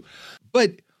that too.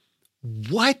 But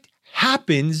what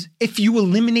happens if you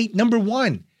eliminate number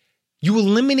one? You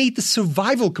eliminate the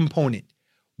survival component.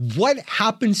 What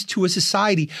happens to a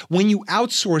society when you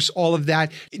outsource all of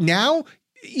that? Now,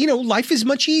 life is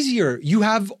much easier. You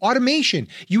have automation.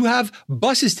 You have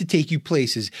buses to take you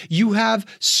places. You have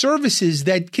services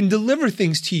that can deliver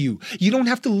things to you. You don't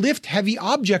have to lift heavy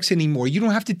objects anymore. You don't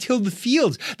have to till the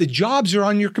fields. The jobs are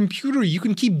on your computer. You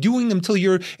can keep doing them till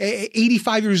you're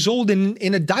 85 years old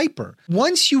in a diaper.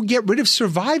 Once you get rid of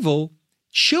survival,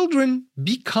 children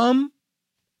become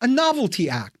a novelty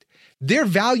act. Their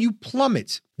value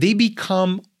plummets. They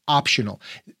become optional.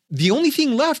 The only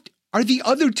thing left are the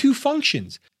other two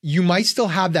functions. You might still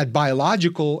have that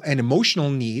biological and emotional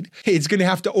need. It's going to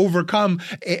have to overcome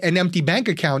an empty bank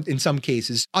account in some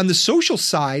cases. On the social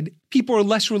side, people are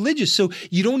less religious, so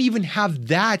you don't even have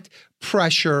that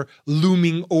pressure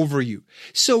looming over you.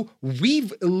 So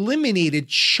we've eliminated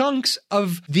chunks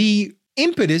of the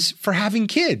impetus for having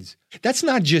kids. That's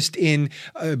not just in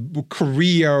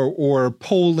Korea or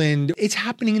Poland. It's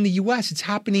happening in the US. It's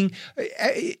happening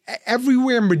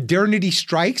everywhere modernity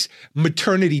strikes,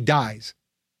 maternity dies.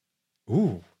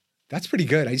 Ooh, that's pretty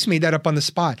good. I just made that up on the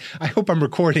spot. I hope I'm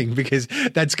recording because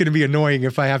that's going to be annoying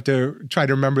if I have to try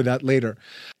to remember that later.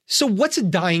 So what's a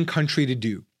dying country to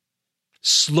do?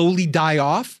 Slowly die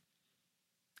off?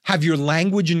 Have your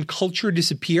language and culture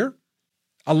disappear?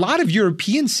 A lot of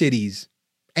European cities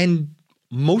and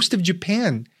most of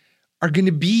Japan are going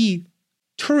to be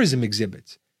tourism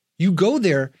exhibits. You go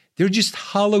there, they're just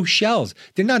hollow shells.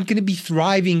 They're not going to be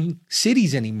thriving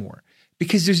cities anymore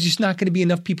because there's just not going to be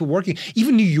enough people working.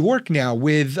 Even New York now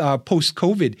with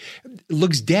post-COVID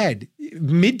looks dead.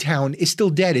 Midtown is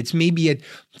still dead. It's maybe at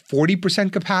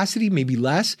 40% capacity, maybe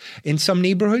less in some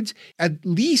neighborhoods. At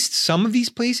least some of these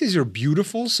places are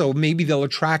beautiful, so maybe they'll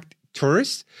attract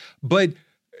tourists. But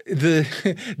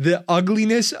the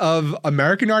ugliness of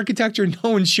American architecture, no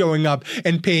one's showing up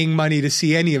and paying money to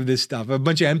see any of this stuff. A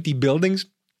bunch of empty buildings,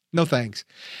 no thanks.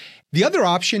 The other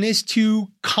option is to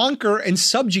conquer and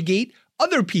subjugate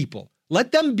other people.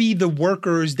 Let them be the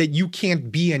workers that you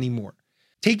can't be anymore.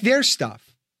 Take their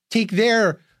stuff. Take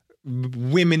their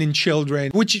women and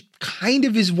children, which kind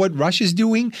of is what Russia's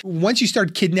doing. Once you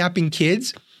start kidnapping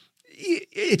kids,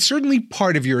 it's certainly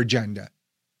part of your agenda.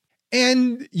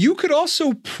 And you could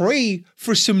also pray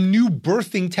for some new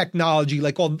birthing technology,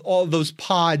 like all those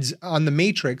pods on the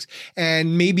Matrix,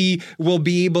 and maybe we'll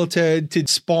be able to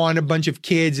spawn a bunch of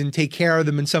kids and take care of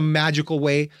them in some magical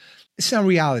way. It's not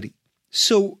reality.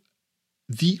 So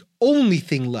the only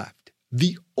thing left,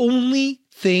 the only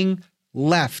thing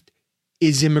left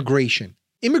is immigration.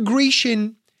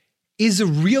 Immigration is a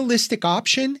realistic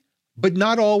option, but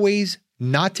not always,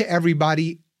 not to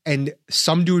everybody, and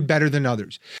some do it better than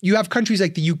others. You have countries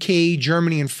like the UK,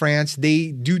 Germany, and France.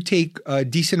 They do take a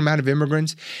decent amount of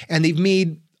immigrants, and they've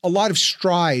made a lot of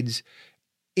strides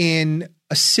in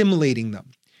assimilating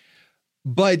them.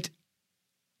 But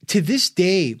to this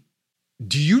day,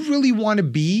 do you really want to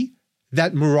be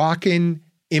that Moroccan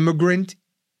immigrant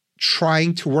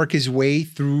trying to work his way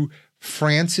through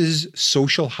France's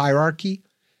social hierarchy?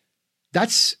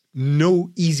 That's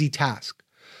no easy task.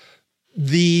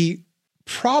 The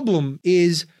problem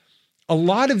is a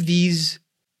lot of these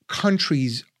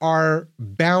countries are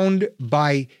bound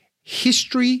by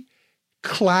history,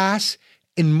 class,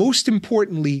 and most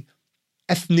importantly,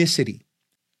 ethnicity.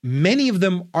 Many of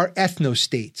them are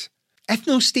ethnostates.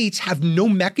 Ethnostates have no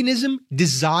mechanism,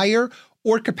 desire,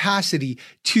 or capacity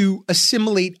to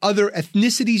assimilate other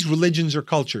ethnicities, religions, or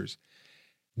cultures.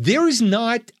 There is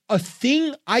not a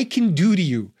thing I can do to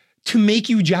you to make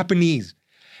you Japanese.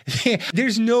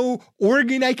 There's no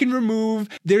organ I can remove.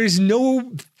 There's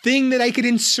no thing that I could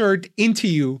insert into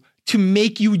you to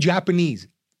make you Japanese.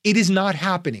 It is not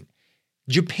happening.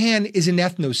 Japan is an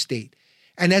ethnostate.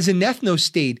 And as an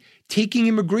ethnostate, taking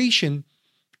immigration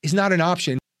is not an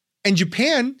option. And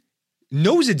Japan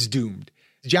knows it's doomed.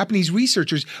 Japanese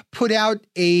researchers put out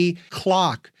a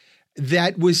clock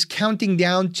that was counting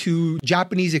down to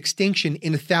Japanese extinction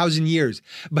in 1,000 years.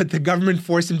 But the government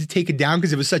forced them to take it down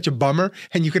because it was such a bummer,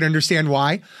 and you could understand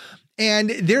why.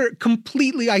 And they're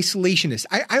completely isolationist.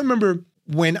 I remember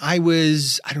when I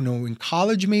was, in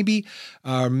college maybe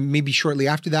shortly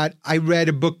after that, I read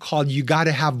a book called You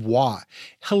Gotta Have Wa.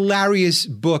 Hilarious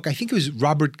book. I think it was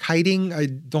Robert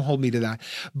Keating. Don't hold me to that.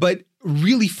 But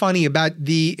really funny about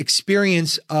the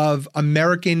experience of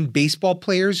American baseball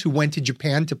players who went to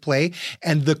Japan to play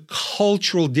and the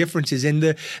cultural differences and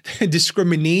the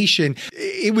discrimination.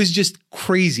 It was just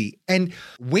crazy. And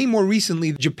way more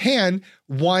recently, Japan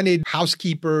wanted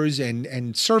housekeepers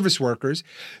and service workers.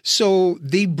 So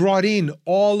they brought in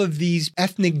all of these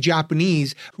ethnic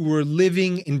Japanese who were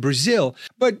living in Brazil,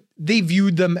 but they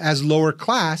viewed them as lower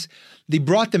class. They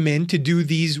brought them in to do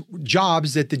these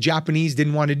jobs that the Japanese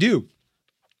didn't want to do.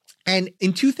 And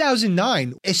in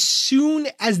 2009, as soon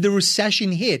as the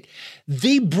recession hit,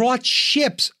 they brought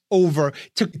ships over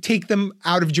to take them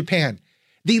out of Japan.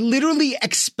 They literally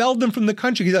expelled them from the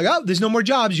country. He's like, oh, there's no more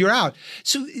jobs, you're out.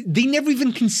 So they never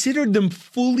even considered them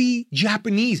fully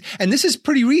Japanese. And this is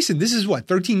pretty recent. This is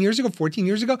 13 years ago, 14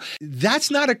 years ago? That's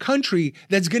not a country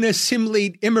that's going to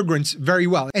assimilate immigrants very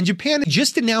well. And Japan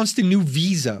just announced a new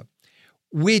visa,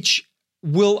 which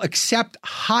will accept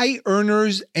high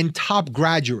earners and top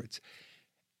graduates.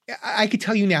 I could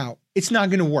tell you now, it's not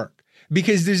going to work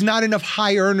because there's not enough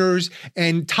high earners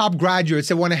and top graduates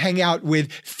that want to hang out with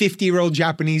 50-year-old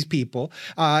Japanese people,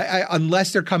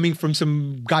 unless they're coming from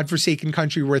some godforsaken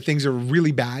country where things are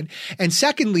really bad. And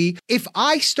secondly, if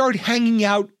I start hanging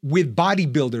out with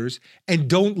bodybuilders and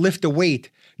don't lift a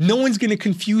weight, no one's going to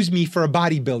confuse me for a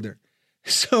bodybuilder.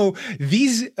 So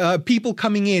these people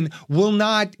coming in will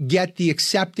not get the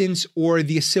acceptance or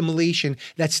the assimilation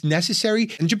that's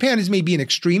necessary. And Japan is maybe an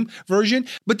extreme version,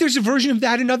 but there's a version of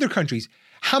that in other countries.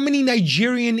 How many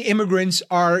Nigerian immigrants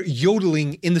are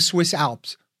yodeling in the Swiss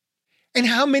Alps? And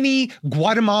how many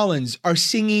Guatemalans are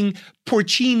singing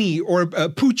porcini or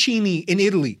puccini in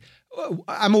Italy?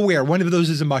 I'm aware one of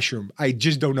those is a mushroom. I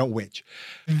just don't know which.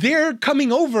 They're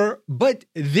coming over, but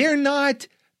they're not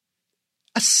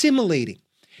assimilating.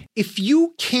 If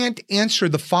you can't answer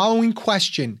the following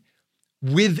question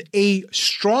with a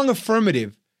strong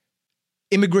affirmative,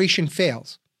 immigration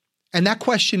fails. And that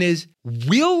question is,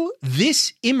 will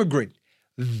this immigrant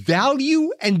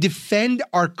value and defend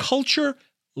our culture,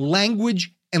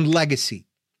 language, and legacy?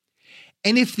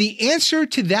 And if the answer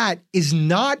to that is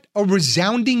not a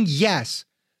resounding yes,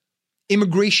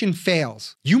 immigration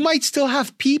fails. You might still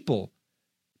have people,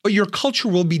 but your culture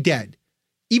will be dead.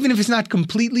 Even if it's not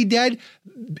completely dead,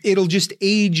 it'll just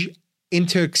age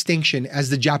into extinction as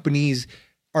the Japanese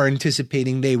are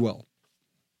anticipating they will.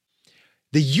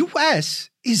 The U.S.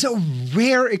 is a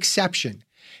rare exception.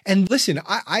 And listen,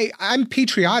 I'm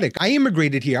patriotic. I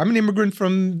immigrated here. I'm an immigrant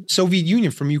from Soviet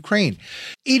Union, from Ukraine.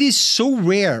 It is so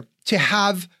rare to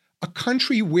have a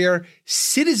country where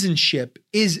citizenship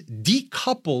is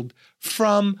decoupled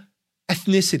from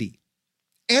ethnicity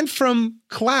and from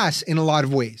class in a lot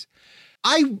of ways.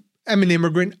 I am an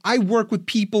immigrant. I work with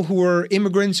people who are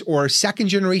immigrants or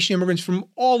second-generation immigrants from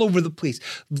all over the place,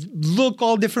 look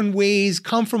all different ways,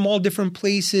 come from all different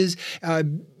places,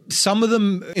 some of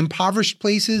them impoverished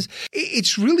places.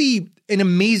 It's really an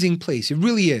amazing place. It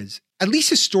really is. at least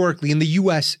historically in the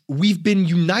US, we've been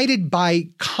united by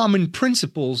common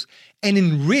principles and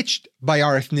enriched by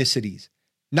our ethnicities,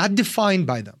 not defined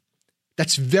by them.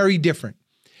 That's very different.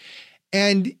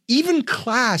 And even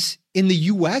class in the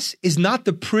US is not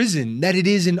the prison that it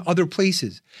is in other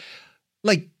places.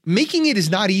 Like, making it is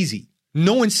not easy.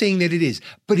 No one's saying that it is,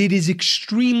 but it is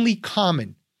extremely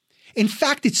common. In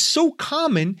fact, it's so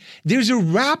common, there's a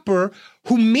rapper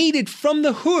who made it from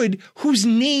the hood whose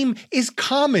name is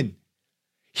Common.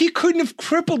 He couldn't have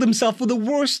crippled himself with a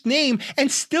worse name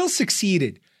and still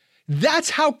succeeded. That's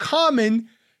how common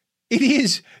it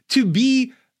is to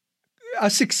be a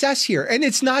success here. And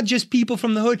it's not just people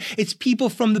from the hood. It's people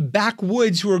from the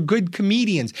backwoods who are good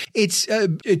comedians. It's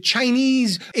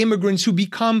Chinese immigrants who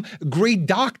become great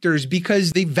doctors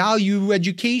because they value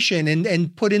education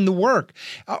and put in the work.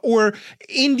 Or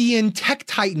Indian tech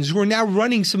titans who are now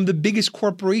running some of the biggest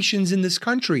corporations in this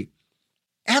country.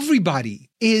 Everybody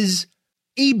is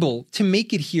able to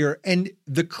make it here, and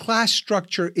the class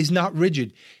structure is not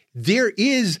rigid. There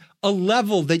is a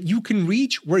level that you can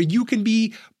reach where you can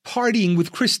be partying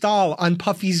with Cristal on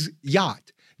Puffy's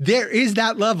yacht. There is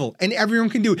that level, and everyone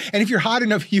can do it. And if you're hot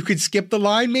enough, you could skip the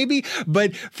line maybe,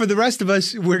 but for the rest of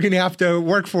us, we're going to have to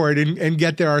work for it and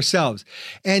get there ourselves.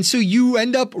 And so you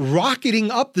end up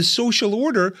rocketing up the social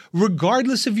order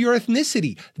regardless of your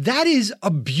ethnicity. That is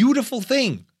a beautiful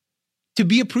thing to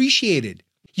be appreciated.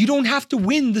 You don't have to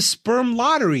win the sperm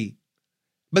lottery.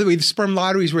 By the way, the sperm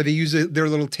lottery is where they use their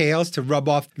little tails to rub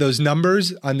off those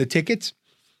numbers on the tickets.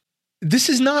 This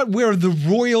is not where the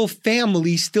royal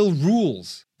family still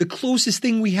rules. The closest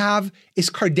thing we have is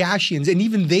Kardashians, and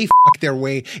even they fuck their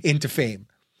way into fame.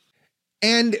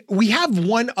 And we have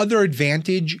one other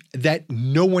advantage that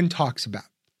no one talks about.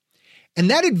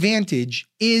 And that advantage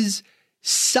is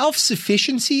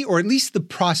self-sufficiency, or at least the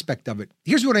prospect of it.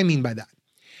 Here's what I mean by that.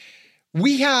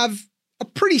 We have a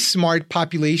pretty smart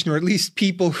population, or at least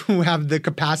people who have the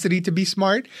capacity to be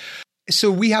smart. So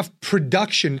we have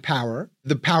production power,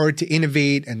 the power to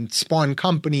innovate and spawn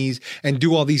companies and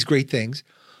do all these great things.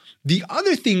 The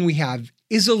other thing we have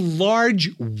is a large,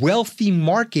 wealthy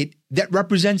market that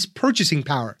represents purchasing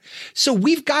power. So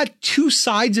we've got two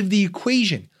sides of the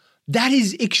equation. That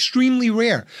is extremely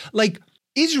rare. Like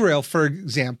Israel, for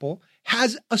example,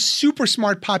 has a super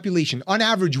smart population, on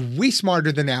average, way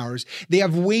smarter than ours. They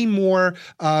have way more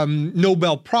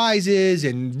Nobel Prizes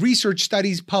and research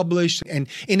studies published and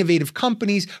innovative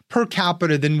companies per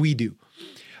capita than we do.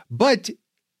 But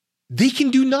they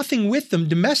can do nothing with them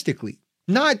domestically,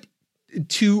 not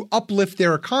to uplift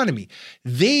their economy.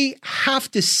 They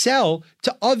have to sell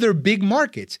to other big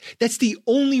markets. That's the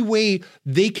only way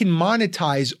they can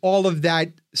monetize all of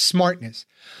that smartness.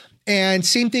 And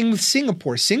same thing with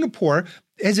Singapore. Singapore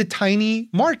has a tiny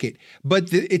market,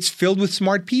 but it's filled with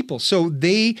smart people. So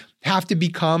they have to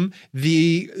become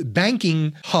the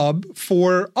banking hub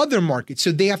for other markets.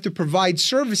 So they have to provide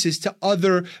services to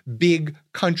other big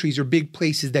countries or big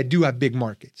places that do have big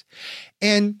markets.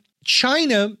 And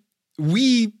China,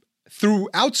 we, through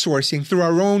outsourcing, through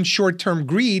our own short-term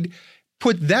greed,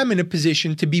 put them in a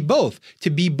position to be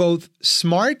both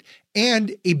smart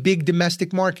and a big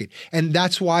domestic market. And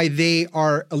that's why they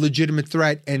are a legitimate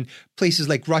threat, and places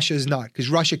like Russia is not, because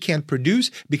Russia can't produce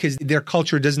because their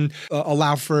culture doesn't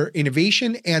allow for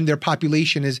innovation, and their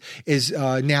population is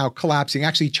now collapsing.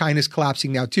 Actually, China's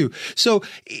collapsing now too. So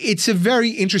it's a very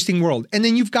interesting world. And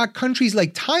then you've got countries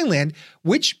like Thailand,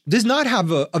 which does not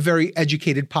have a very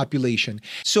educated population.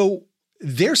 So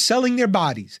they're selling their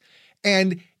bodies.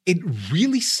 And it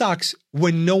really sucks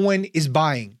when no one is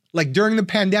buying. Like during the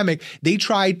pandemic, they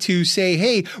tried to say,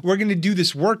 hey, we're going to do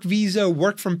this work visa,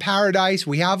 work from paradise.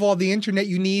 We have all the internet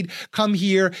you need. Come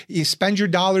here, you spend your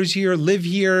dollars here, live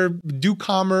here, do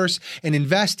commerce and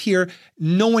invest here.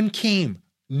 No one came.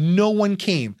 No one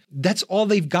came. That's all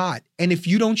they've got. And if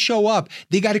you don't show up,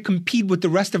 they got to compete with the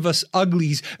rest of us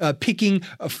uglies picking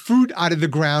fruit out of the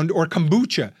ground or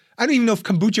kombucha. I don't even know if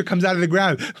kombucha comes out of the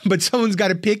ground, but someone's got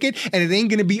to pick it, and it ain't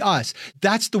going to be us.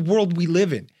 That's the world we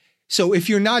live in. So if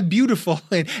you're not beautiful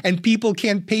and people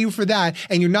can't pay you for that,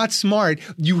 and you're not smart,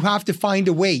 you have to find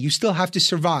a way. You still have to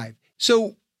survive.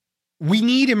 So we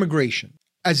need immigration.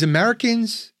 As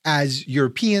Americans, as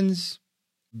Europeans,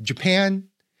 Japan,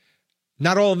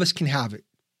 not all of us can have it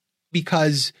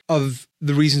because of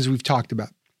the reasons we've talked about.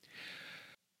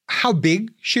 How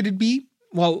big should it be?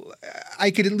 Well,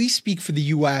 I could at least speak for the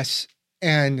U.S.,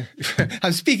 and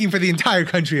I'm speaking for the entire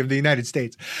country of the United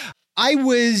States. I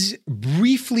was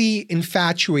briefly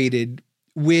infatuated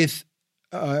with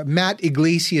Matt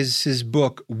Iglesias'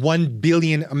 book, 1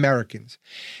 Billion Americans.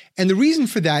 And the reason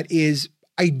for that is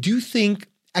I do think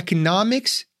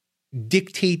economics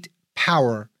dictate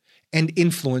power and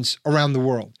influence around the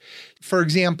world. For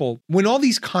example, when all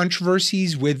these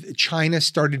controversies with China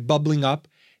started bubbling up,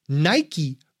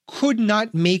 Nike could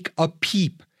not make a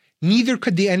peep. Neither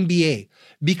could the NBA,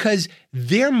 because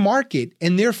their market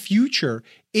and their future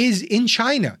is in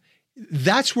China.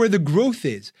 That's where the growth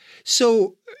is.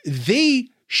 So they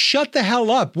shut the hell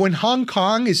up when Hong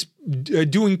Kong is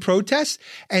doing protests.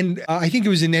 And I think it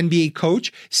was an NBA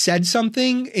coach said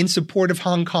something in support of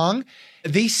Hong Kong.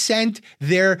 They sent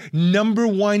their number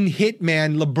one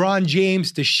hitman, LeBron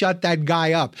James, to shut that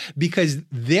guy up because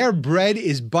their bread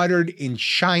is buttered in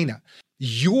China.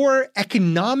 Your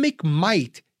economic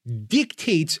might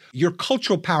dictates your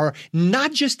cultural power,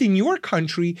 not just in your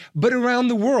country, but around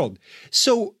the world.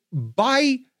 So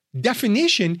by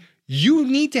definition, you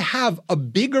need to have a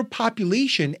bigger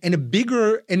population and a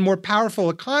bigger and more powerful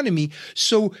economy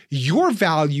so your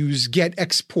values get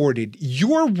exported.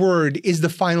 Your word is the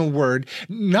final word,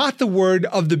 not the word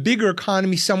of the bigger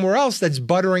economy somewhere else that's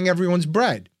buttering everyone's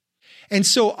bread. And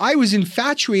so I was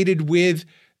infatuated with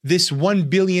this 1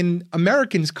 billion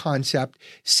Americans concept,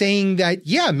 saying that,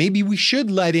 yeah, maybe we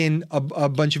should let in a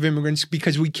bunch of immigrants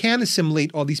because we can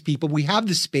assimilate all these people. We have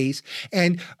the space,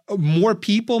 and more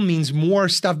people means more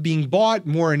stuff being bought,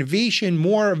 more innovation,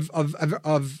 more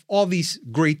of all these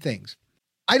great things.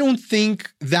 I don't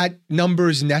think that number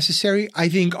is necessary. I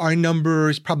think our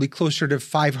number is probably closer to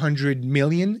 500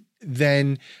 million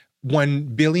than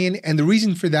 1 billion. And the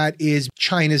reason for that is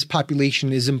China's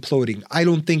population is imploding. I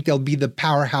don't think they'll be the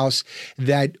powerhouse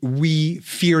that we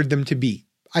feared them to be.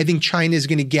 I think China is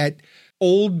going to get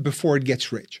old before it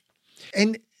gets rich.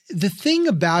 And the thing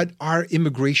about our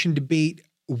immigration debate,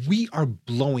 we are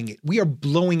blowing it. We are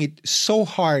blowing it so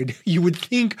hard. You would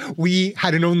think we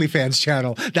had an OnlyFans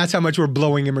channel. That's how much we're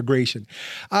blowing immigration.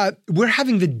 We're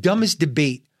having the dumbest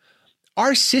debate.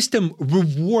 Our system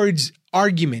rewards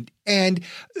argument, and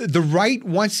the right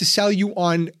wants to sell you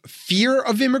on fear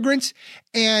of immigrants,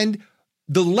 and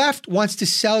the left wants to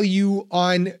sell you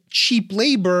on cheap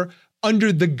labor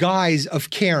under the guise of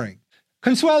caring.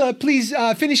 Consuela, please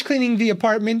finish cleaning the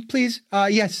apartment, please.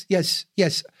 Yes.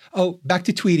 Oh, back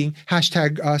to tweeting.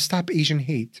 Hashtag stop Asian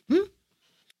hate.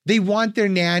 They want their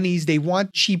nannies, they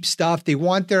want cheap stuff, they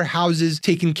want their houses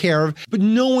taken care of, but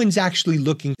no one's actually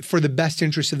looking for the best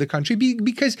interest of the country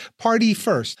because party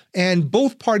first. And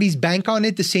both parties bank on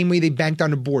it the same way they banked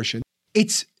on abortion.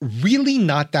 It's really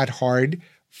not that hard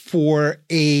for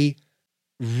a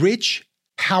rich,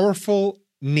 powerful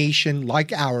nation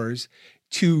like ours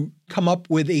to come up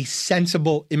with a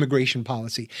sensible immigration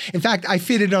policy. In fact, I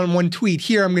fitted on one tweet.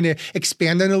 Here, I'm going to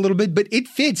expand on it a little bit, but it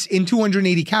fits in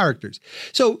 280 characters.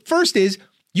 So first is,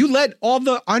 you let all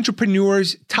the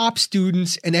entrepreneurs, top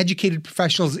students, and educated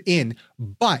professionals in,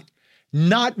 but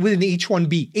not with an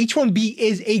H-1B. H-1B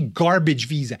is a garbage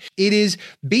visa. It is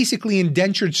basically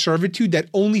indentured servitude that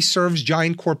only serves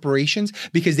giant corporations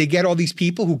because they get all these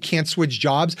people who can't switch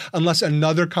jobs unless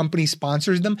another company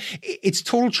sponsors them. It's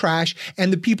total trash.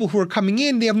 And the people who are coming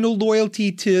in, they have no loyalty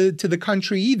to the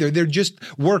country either. They're just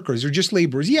workers. They're just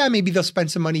laborers. Yeah, maybe they'll spend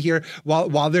some money here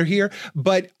while they're here.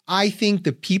 But I think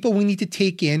the people we need to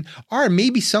take in are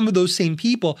maybe some of those same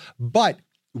people, but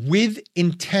with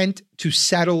intent to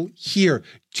settle here,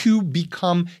 to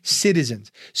become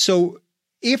citizens. So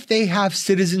if they have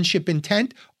citizenship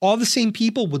intent, all the same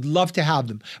people would love to have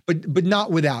them, but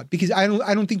not without, because I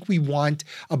don't think we want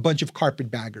a bunch of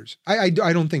carpetbaggers. I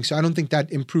don't think so. I don't think that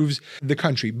improves the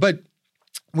country. But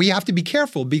we have to be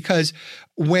careful because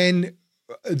when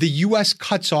the U.S.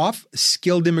 cuts off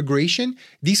skilled immigration,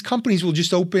 these companies will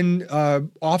just open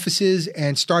offices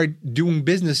and start doing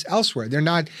business elsewhere. They're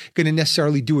not going to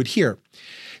necessarily do it here.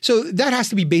 So that has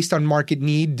to be based on market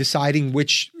need, deciding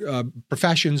which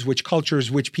professions, which cultures,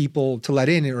 which people to let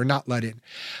in or not let in.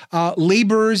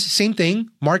 Laborers, same thing,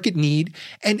 market need.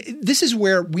 And this is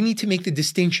where we need to make the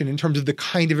distinction in terms of the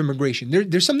kind of immigration.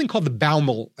 There's something called the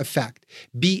Baumol effect,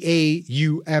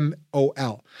 B-A-U-M-O-L.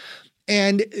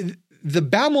 And the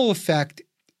Baumol effect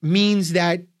means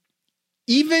that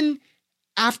even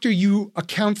after you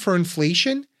account for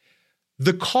inflation,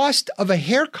 the cost of a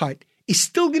haircut is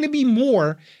still going to be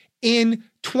more in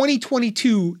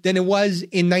 2022 than it was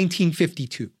in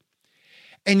 1952.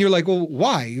 And you're like, well,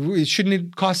 why? Shouldn't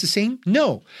it cost the same?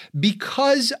 No,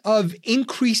 because of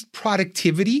increased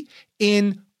productivity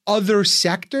in other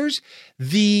sectors,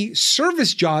 the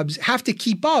service jobs have to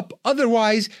keep up.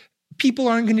 Otherwise, people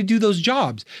aren't going to do those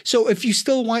jobs. So if you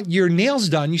still want your nails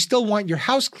done, you still want your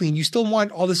house cleaned, you still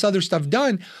want all this other stuff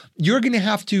done, you're going to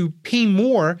have to pay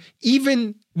more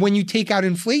even when you take out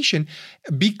inflation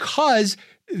because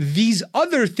these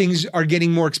other things are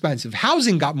getting more expensive.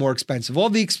 Housing got more expensive. All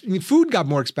the food got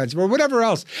more expensive, or whatever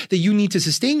else that you need to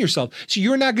sustain yourself. So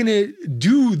you're not going to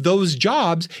do those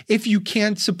jobs if you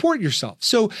can't support yourself.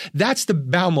 So that's the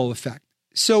Baumol effect.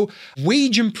 So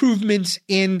wage improvements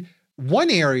in one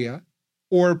area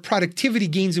or productivity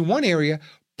gains in one area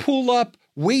pull up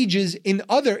wages in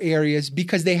other areas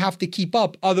because they have to keep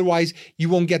up. Otherwise, you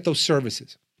won't get those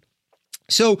services.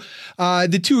 So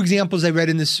the two examples I read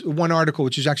in this one article,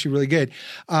 which is actually really good,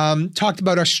 talked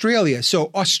about Australia.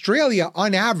 So Australia,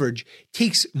 on average,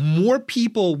 takes more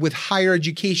people with higher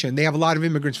education. They have a lot of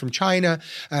immigrants from China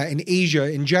and Asia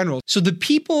in general. So the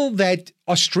people that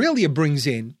Australia brings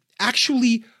in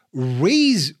actually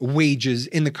raise wages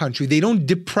in the country. They don't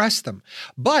depress them.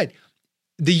 But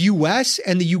the US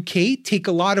and the UK take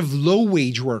a lot of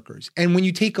low-wage workers. And when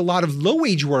you take a lot of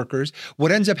low-wage workers,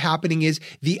 what ends up happening is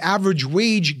the average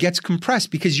wage gets compressed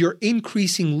because you're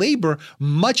increasing labor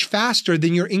much faster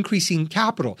than you're increasing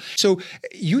capital. So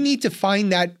you need to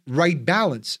find that right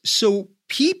balance. So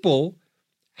people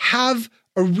have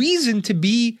a reason to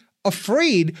be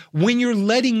afraid when you're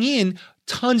letting in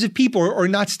tons of people or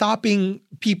not stopping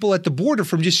people at the border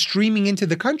from just streaming into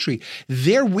the country.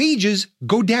 Their wages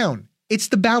go down. It's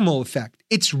the Baumol effect.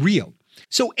 It's real.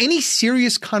 So any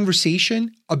serious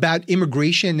conversation about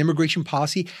immigration and immigration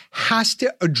policy has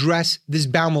to address this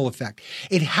Baumol effect.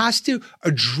 It has to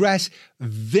address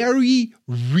very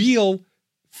real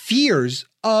fears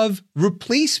of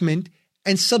replacement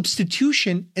and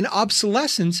substitution and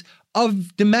obsolescence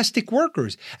of domestic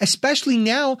workers, especially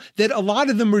now that a lot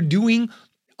of them are doing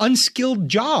unskilled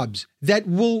jobs that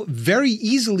will very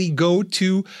easily go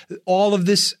to all of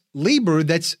this labor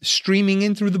that's streaming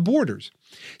in through the borders.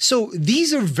 So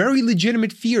these are very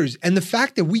legitimate fears. And the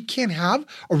fact that we can't have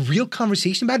a real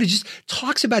conversation about it just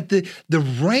talks about the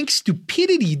rank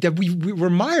stupidity that we're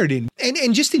mired in.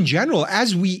 And just in general,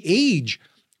 as we age,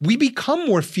 we become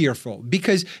more fearful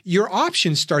because your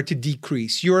options start to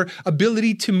decrease, your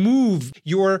ability to move,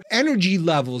 your energy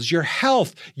levels, your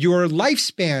health, your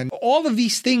lifespan, all of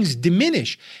these things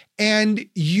diminish and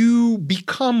you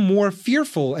become more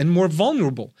fearful and more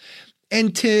vulnerable.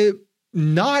 And to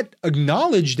not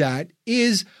acknowledge that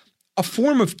is a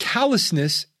form of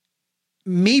callousness,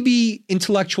 maybe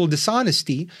intellectual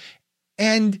dishonesty,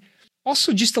 and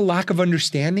also just a lack of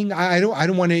understanding. I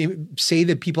don't want to say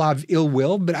that people have ill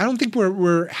will, but I don't think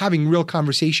we're having real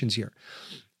conversations here.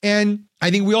 And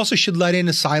I think we also should let in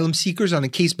asylum seekers on a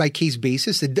case-by-case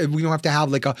basis. We don't have to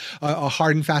have like a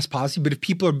hard and fast policy, but if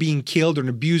people are being killed or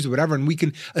abused or whatever, and we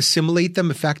can assimilate them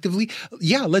effectively,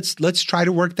 yeah, let's try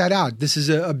to work that out. This is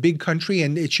a big country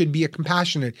and it should be a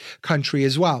compassionate country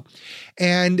as well.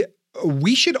 And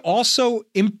we should also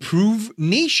improve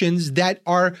nations that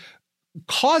are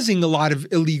causing a lot of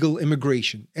illegal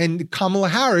immigration. And Kamala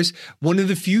Harris, one of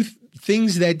the few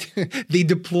things that they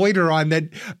deployed her on that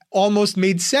almost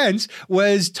made sense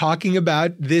was talking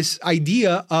about this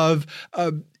idea of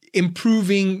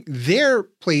improving their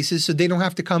places so they don't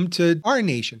have to come to our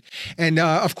nation. And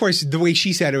of course, the way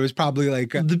she said it was probably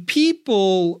like the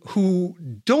people who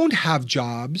don't have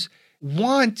jobs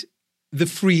want the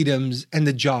freedoms and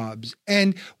the jobs.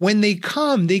 And when they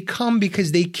come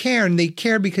because they care, and they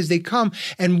care because they come,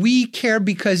 and we care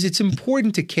because it's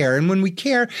important to care. And when we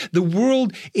care, the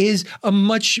world is a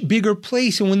much bigger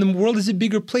place. And when the world is a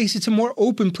bigger place, it's a more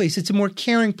open place. It's a more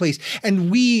caring place. And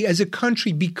we as a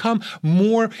country become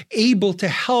more able to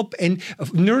help and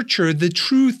nurture the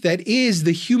truth that is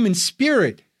the human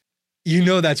spirit. You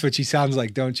know that's what she sounds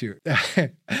like, don't you?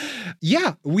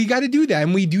 Yeah, we got to do that.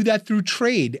 And we do that through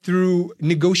trade, through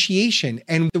negotiation,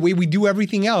 and the way we do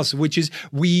everything else, which is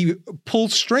we pull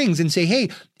strings and say, hey,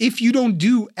 if you don't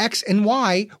do X and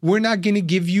Y, we're not going to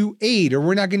give you aid, or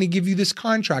we're not going to give you this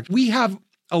contract. We have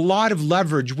a lot of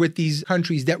leverage with these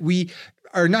countries that we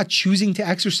are not choosing to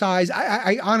exercise.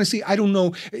 I honestly, I don't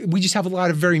know. We just have a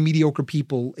lot of very mediocre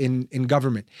people in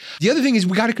government. The other thing is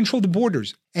we got to control the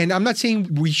borders. And I'm not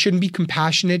saying we shouldn't be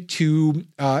compassionate to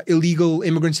illegal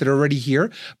immigrants that are already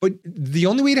here, but the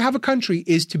only way to have a country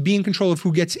is to be in control of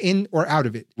who gets in or out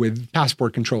of it with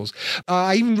passport controls.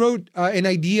 I even wrote an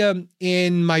idea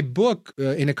in my book,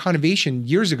 in Econovation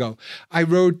years ago. I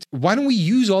wrote, why don't we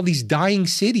use all these dying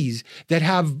cities that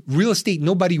have real estate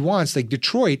nobody wants, like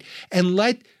Detroit, and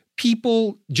let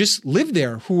people just live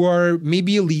there who are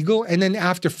maybe illegal. And then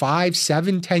after 5,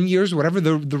 7, 10 years, whatever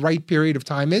the right period of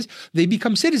time is, they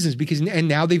become citizens and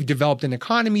now they've developed an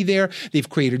economy there. They've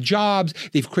created jobs.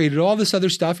 They've created all this other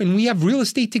stuff. And we have real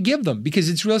estate to give them because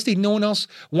it's real estate no one else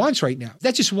wants right now.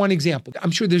 That's just one example.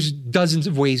 I'm sure there's dozens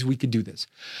of ways we could do this.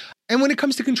 And when it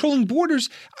comes to controlling borders,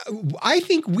 I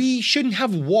think we shouldn't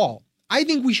have a wall. I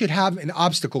think we should have an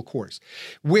obstacle course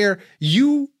where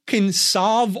you can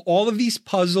solve all of these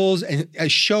puzzles and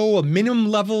show a minimum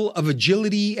level of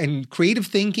agility and creative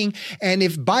thinking. And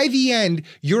if by the end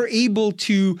you're able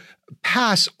to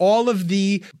pass all of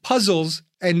the puzzles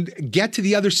and get to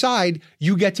the other side,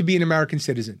 you get to be an American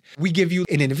citizen. We give you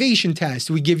an innovation test.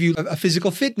 We give you a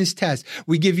physical fitness test.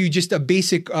 We give you just a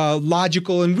basic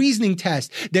logical and reasoning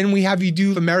test. Then we have you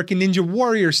do American Ninja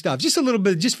Warrior stuff, just a little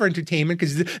bit, just for entertainment,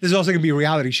 because there's also going to be a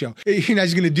reality show. You're not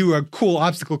just going to do a cool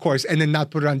obstacle course and then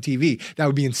not put it on TV. That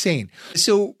would be insane.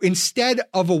 So instead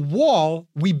of a wall,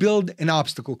 we build an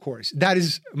obstacle course. That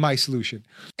is my solution.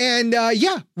 And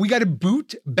we got to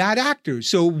boot bad actors.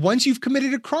 So once you've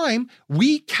committed a crime,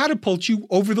 we catapult you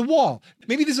over the wall.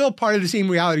 Maybe this is all part of the same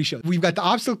reality show. We've got the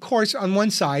obstacle course on one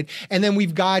side, and then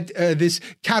we've got this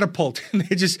catapult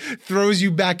that just throws you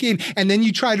back in. And then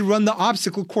you try to run the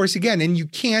obstacle course again, and you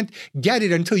can't get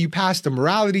it until you pass the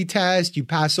morality test, you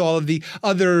pass all of the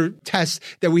other tests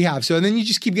that we have. So and then you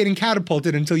just keep getting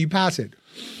catapulted until you pass it.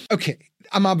 Okay,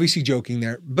 I'm obviously joking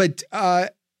there, but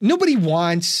nobody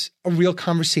wants a real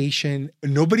conversation.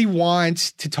 Nobody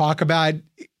wants to talk about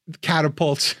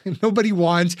catapults. Nobody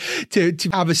wants to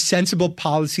have a sensible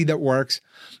policy that works.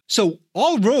 So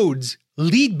all roads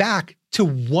lead back to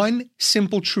one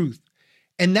simple truth.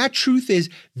 And that truth is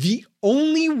the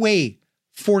only way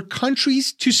for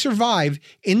countries to survive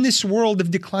in this world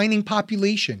of declining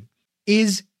population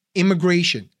is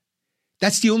immigration.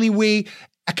 That's the only way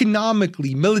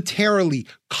economically, militarily,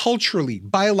 culturally,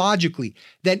 biologically,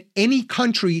 that any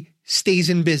country stays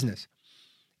in business.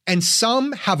 And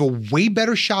some have a way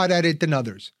better shot at it than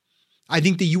others. I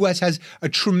think the U.S. has a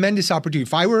tremendous opportunity.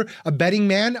 If I were a betting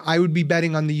man, I would be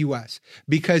betting on the U.S.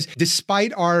 because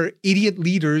despite our idiot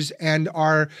leaders and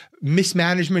our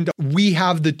mismanagement, we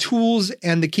have the tools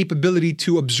and the capability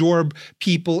to absorb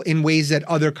people in ways that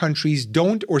other countries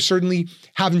don't, or certainly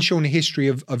haven't shown a history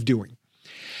of doing.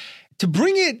 To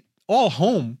bring it all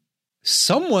home,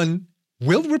 someone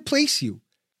will replace you.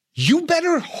 You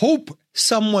better hope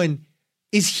someone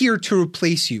is here to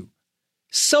replace you.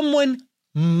 Someone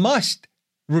must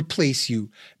replace you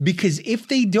because if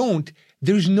they don't,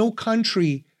 there's no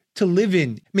country to live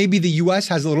in. Maybe the US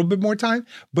has a little bit more time,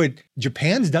 but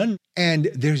Japan's done and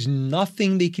there's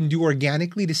nothing they can do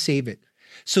organically to save it.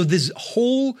 So this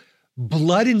whole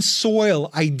blood and soil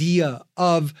idea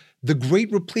of the great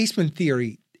replacement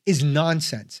theory is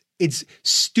nonsense. It's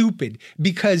stupid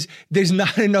because there's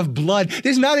not enough blood.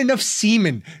 There's not enough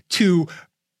semen to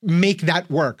make that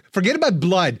work. Forget about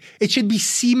blood. It should be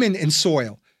semen and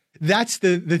soil. That's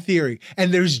the theory.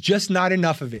 And there's just not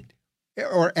enough of it,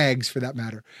 or eggs for that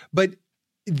matter. But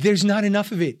there's not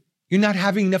enough of it. You're not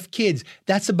having enough kids.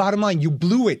 That's the bottom line. You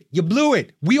blew it. You blew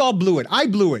it. We all blew it. I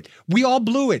blew it. We all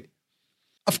blew it.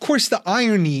 Of course, the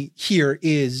irony here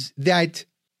is that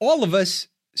all of us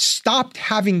stopped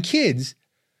having kids,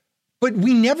 but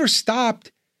we never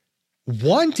stopped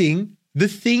wanting the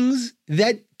things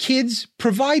that kids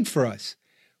provide for us,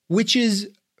 which is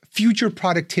future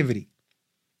productivity.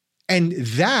 And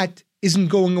that isn't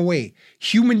going away.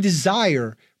 Human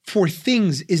desire for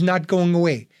things is not going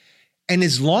away. And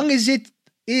as long as it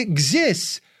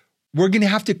exists, we're going to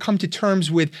have to come to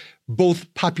terms with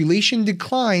both population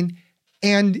decline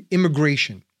and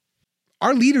immigration.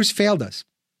 Our leaders failed us.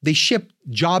 They shipped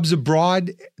jobs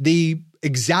abroad. They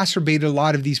exacerbated a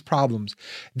lot of these problems.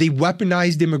 They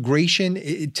weaponized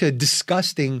immigration to a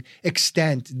disgusting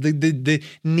extent. The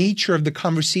nature of the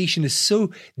conversation is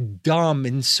so dumb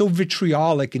and so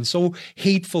vitriolic and so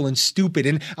hateful and stupid.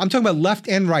 And I'm talking about left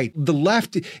and right. The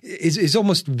left is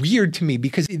almost weird to me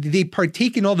because they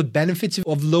partake in all the benefits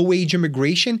of low-wage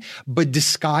immigration, but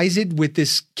disguise it with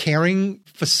this caring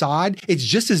facade. It's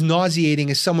just as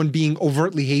nauseating as someone being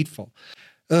overtly hateful.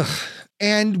 Ugh.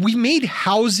 And we made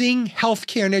housing,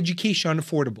 healthcare, and education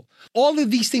unaffordable. All of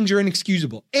these things are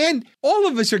inexcusable. And all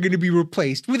of us are going to be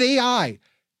replaced with AI.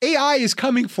 AI is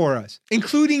coming for us,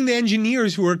 including the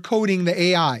engineers who are coding the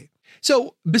AI.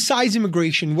 So besides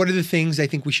immigration, what are the things I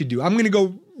think we should do? I'm going to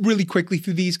go really quickly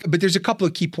through these, but there's a couple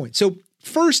of key points. So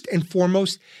first and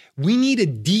foremost, we need a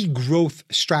degrowth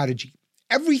strategy.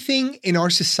 Everything in our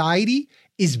society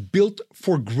is built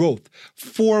for growth.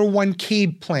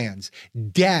 401k plans,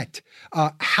 debt,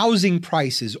 housing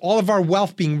prices, all of our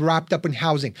wealth being wrapped up in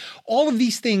housing. All of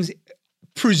these things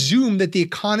presume that the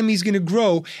economy is going to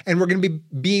grow and we're going to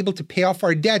be able to pay off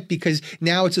our debt because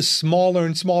now it's a smaller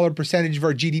and smaller percentage of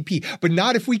our GDP. But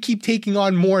not if we keep taking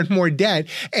on more and more debt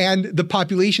and the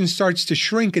population starts to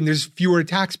shrink and there's fewer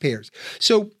taxpayers.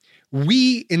 So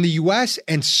We in the US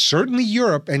and certainly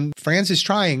Europe, and France is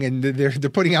trying, and they're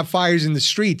putting out fires in the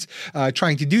streets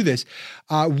trying to do this.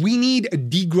 We need a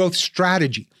degrowth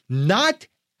strategy, not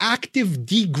active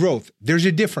degrowth. There's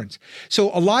a difference.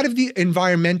 So a lot of the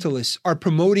environmentalists are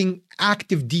promoting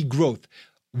active degrowth.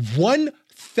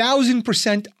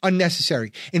 1,000%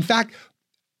 unnecessary. In fact,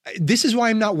 this is why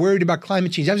I'm not worried about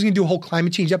climate change. I was going to do a whole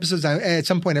climate change episode. At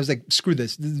some point, I was like, screw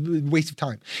this. This is a waste of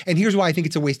time. And here's why I think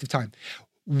it's a waste of time.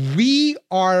 We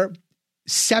are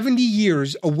 70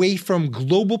 years away from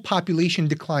global population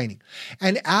declining.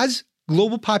 And as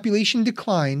global population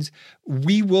declines,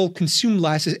 we will consume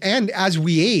less. And as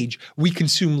we age, we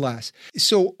consume less.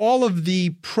 So all of the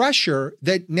pressure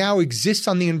that now exists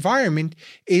on the environment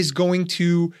is going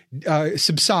to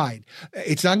subside.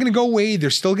 It's not going to go away.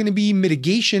 There's still going to be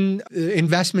mitigation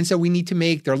investments that we need to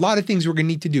make. There are a lot of things we're going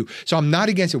to need to do. So I'm not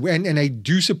against it. And I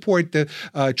do support the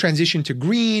transition to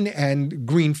green and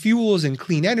green fuels and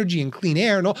clean energy and clean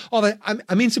air and all that.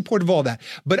 I'm in support of all that.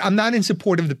 But I'm not in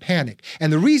support of the panic.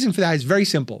 And the reason for that is very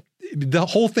simple. The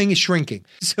whole thing is shrinking.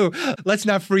 So let's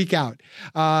not freak out.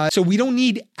 So we don't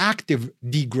need active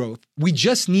degrowth. We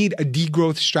just need a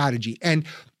degrowth strategy. And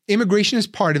immigration is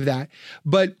part of that.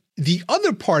 But the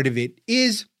other part of it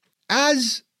is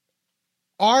as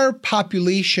our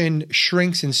population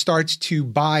shrinks and starts to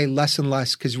buy less and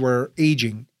less because we're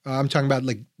aging, I'm talking about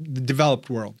like the developed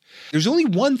world, there's only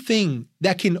one thing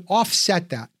that can offset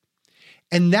that.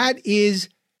 And that is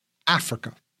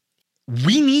Africa.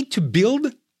 We need to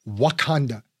build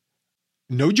Wakanda.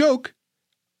 No joke.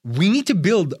 We need to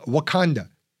build Wakanda.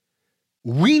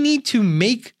 We need to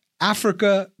make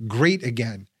Africa great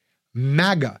again.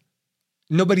 MAGA.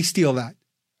 Nobody steal that.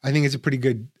 I think it's a pretty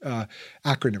good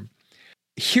acronym.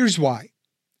 Here's why.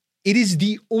 It is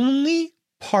the only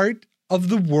part of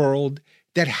the world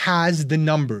that has the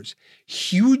numbers.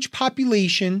 Huge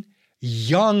population,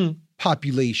 young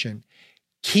population,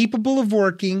 capable of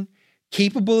working,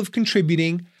 capable of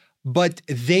contributing, but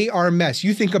they are a mess.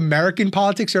 You think American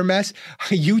politics are a mess?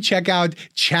 You check out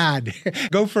Chad.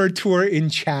 Go for a tour in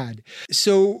Chad.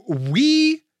 So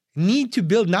we need to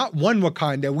build not one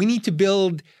Wakanda. We need to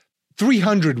build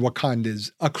 300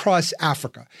 Wakandas across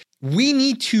Africa. We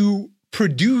need to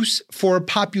produce for a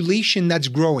population that's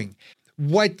growing.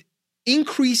 What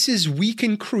increases we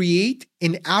can create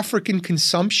in African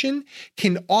consumption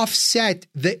can offset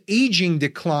the aging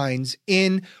declines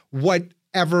in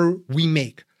whatever we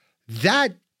make.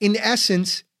 That, in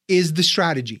essence, is the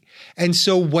strategy. And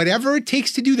so whatever it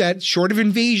takes to do that, short of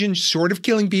invasion, short of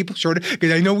killing people,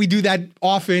 because I know we do that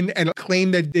often and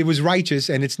claim that it was righteous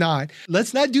and it's not.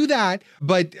 Let's not do that.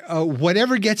 But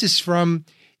whatever gets us from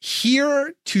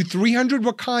here to 300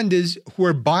 Wakandas who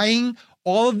are buying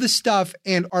all of the stuff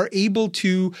and are able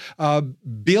to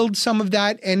build some of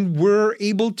that, and we're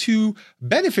able to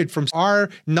benefit from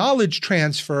our knowledge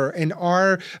transfer and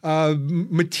our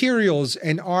materials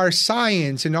and our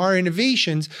science and our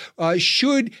innovations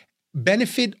should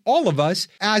benefit all of us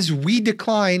as we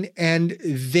decline and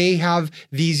they have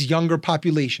these younger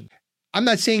populations. I'm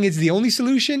not saying it's the only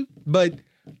solution, but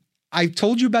I've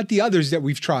told you about the others that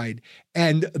we've tried,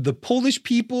 and the Polish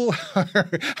people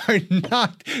are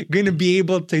not going to be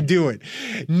able to do it.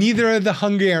 Neither are the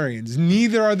Hungarians,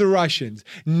 neither are the Russians,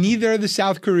 neither are the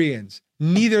South Koreans,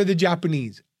 neither are the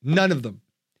Japanese, none of them.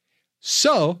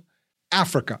 So,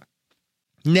 Africa.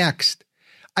 Next,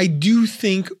 I do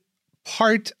think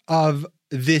part of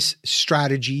this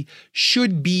strategy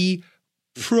should be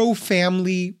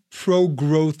pro-family,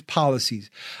 pro-growth policies.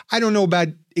 I don't know about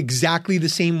exactly the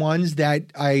same ones that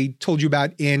I told you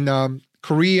about in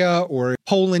Korea or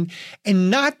Poland, and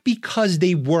not because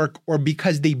they work or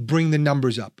because they bring the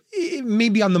numbers up,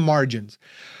 maybe on the margins,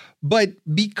 but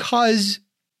because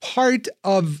part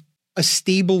of a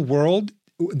stable world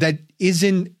that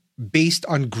isn't based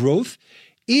on growth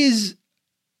is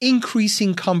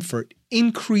increasing comfort,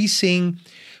 increasing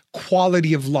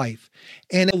quality of life.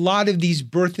 And a lot of these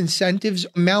birth incentives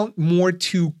amount more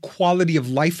to quality of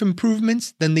life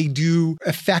improvements than they do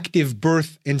effective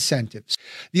birth incentives.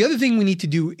 The other thing we need to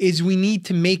do is we need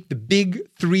to make the big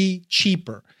three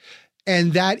cheaper.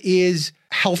 And that is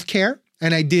healthcare.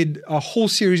 And I did a whole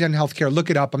series on healthcare. Look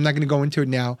it up. I'm not going to go into it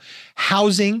now.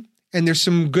 Housing. And there's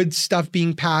some good stuff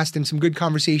being passed and some good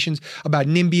conversations about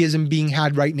NIMBYism being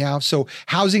had right now. So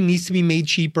housing needs to be made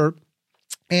cheaper.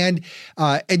 And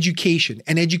education.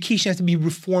 And education has to be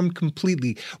reformed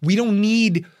completely. We don't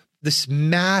need this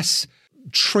mass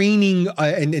training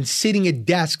and sitting at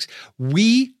desks.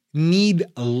 We need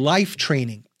life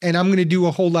training. And I'm going to do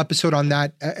a whole episode on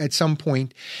that at some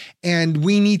point. And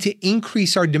we need to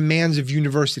increase our demands of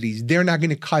universities. They're not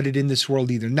going to cut it in this world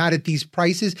either, not at these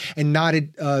prices and not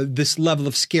at this level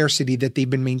of scarcity that they've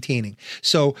been maintaining.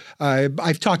 So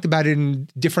I've talked about it in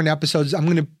different episodes. I'm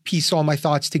going to piece all my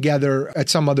thoughts together at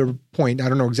some other point. I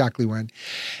don't know exactly when.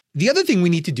 The other thing we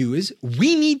need to do is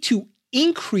we need to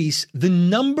increase the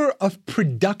number of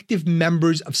productive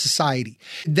members of society.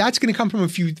 That's going to come from a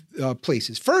few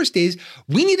places. First is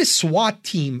we need a SWAT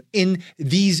team in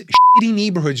these shitty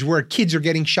neighborhoods where kids are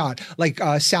getting shot, like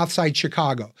Southside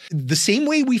Chicago. The same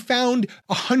way we found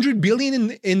 $100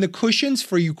 billion in the cushions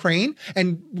for Ukraine,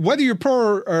 and whether you're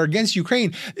pro or against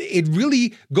Ukraine, it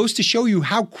really goes to show you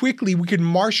how quickly we could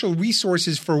marshal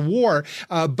resources for war,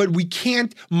 but we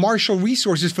can't marshal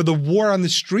resources for the war on the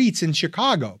streets in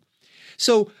Chicago.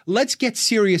 So let's get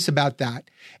serious about that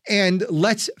and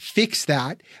let's fix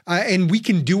that. And we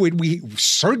can do it. We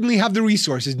certainly have the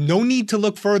resources. No need to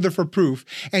look further for proof,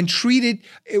 and treat it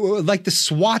like the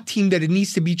SWAT team that it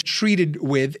needs to be treated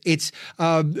with. It's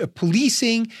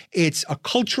policing. It's a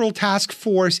cultural task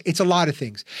force. It's a lot of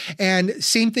things. And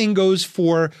same thing goes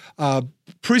for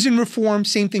prison reform.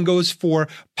 Same thing goes for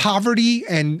poverty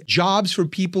and jobs for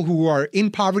people who are in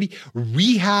poverty,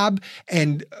 rehab,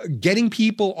 and getting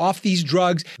people off these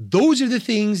drugs. Those are the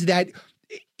things that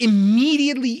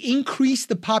immediately increase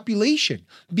the population,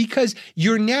 because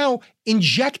you're now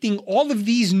injecting all of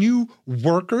these new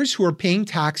workers who are paying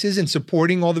taxes and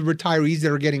supporting all the retirees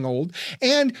that are getting old,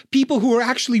 and people who are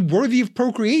actually worthy of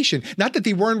procreation. Not that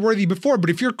they weren't worthy before,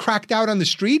 but if you're cracked out on the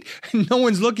street, no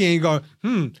one's looking and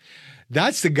going,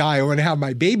 that's the guy I want to have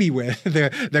my baby with,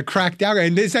 the cracked out.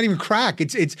 And it's not even crack.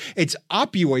 It's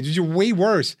opioids, which are way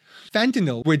worse.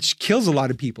 Fentanyl, which kills a lot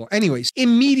of people. Anyways,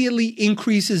 immediately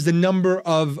increases the number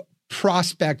of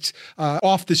prospects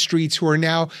off the streets who are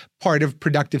now part of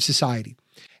productive society.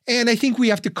 And I think we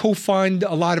have to co-fund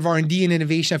a lot of R&D and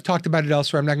innovation. I've talked about it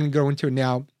elsewhere. I'm not going to go into it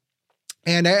now.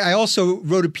 And I also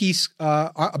wrote a piece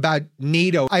about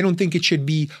NATO. I don't think it should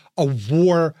be a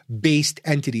war-based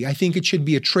entity. I think it should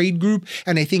be a trade group,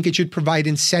 and I think it should provide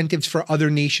incentives for other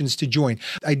nations to join.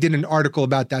 I did an article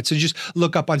about that. So just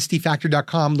look up on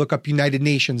stevefactor.com, look up United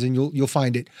Nations, and you'll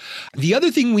find it. The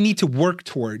other thing we need to work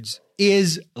towards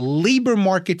is labor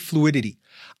market fluidity.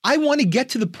 I want to get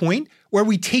to the point where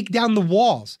we take down the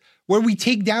walls, where we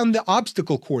take down the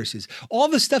obstacle courses, all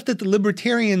the stuff that the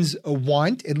libertarians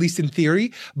want, at least in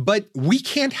theory, but we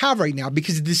can't have right now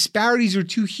because the disparities are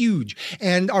too huge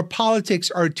and our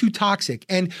politics are too toxic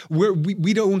and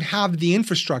we don't have the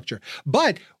infrastructure.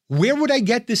 But where would I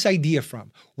get this idea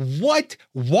from? What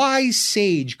wise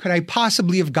sage could I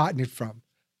possibly have gotten it from?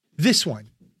 This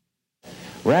one.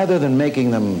 Rather than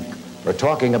making them or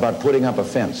talking about putting up a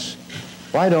fence,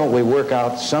 why don't we work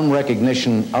out some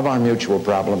recognition of our mutual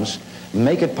problems,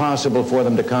 make it possible for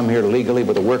them to come here legally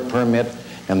with a work permit,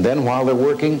 and then while they're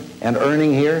working and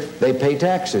earning here, they pay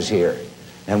taxes here.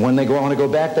 And when they want to go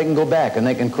back, they can go back, and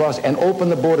they can cross and open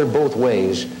the border both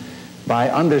ways by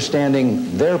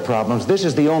understanding their problems. This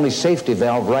is the only safety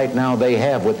valve right now they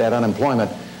have with that unemployment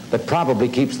that probably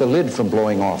keeps the lid from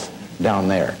blowing off down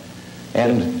there.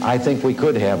 And I think we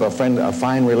could have a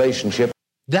fine relationship.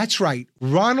 That's right.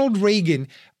 Ronald Reagan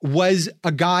was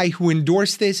a guy who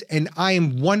endorsed this, and I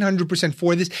am 100%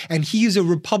 for this. And he is a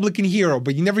Republican hero,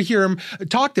 but you never hear him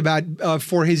talked about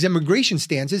for his immigration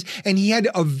stances. And he had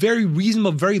a very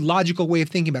reasonable, very logical way of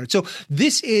thinking about it. So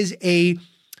this is a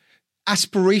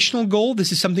aspirational goal.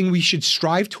 This is something we should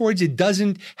strive towards. It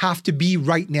doesn't have to be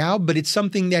right now, but it's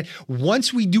something that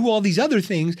once we do all these other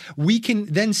things, we can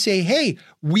then say, hey,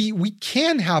 we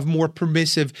can have more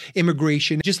permissive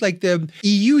immigration, just like the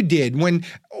EU did when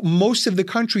most of the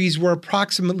countries were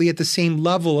approximately at the same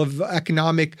level of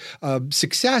economic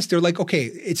success. They're like, okay,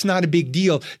 it's not a big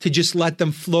deal to just let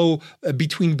them flow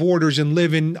between borders and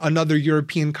live in another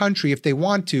European country if they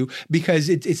want to, because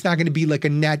it's not going to be like a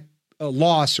net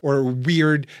loss or a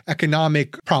weird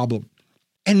economic problem.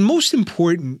 And most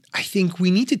important, I think we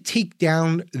need to take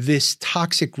down this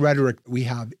toxic rhetoric we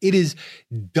have. It is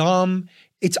dumb.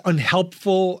 It's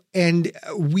unhelpful, and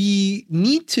we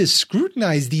need to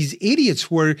scrutinize these idiots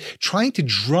who are trying to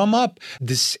drum up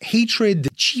this hatred,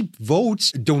 the cheap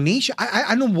votes, donation. I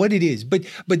don't know what it is, but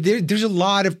there's a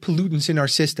lot of pollutants in our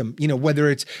system,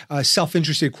 whether it's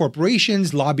self-interested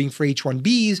corporations lobbying for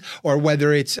H-1Bs, or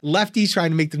whether it's lefties trying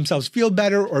to make themselves feel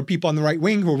better, or people on the right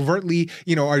wing who overtly,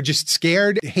 are just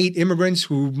scared, hate immigrants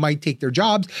who might take their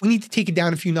jobs. We need to take it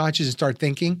down a few notches and start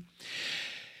thinking.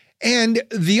 And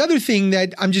the other thing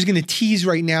that I'm just going to tease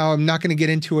right now, I'm not going to get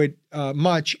into it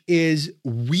much, is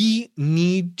we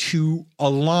need to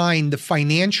align the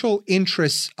financial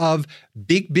interests of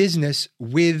big business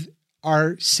with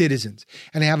our citizens.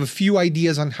 And I have a few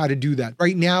ideas on how to do that.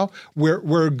 Right now,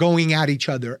 we're going at each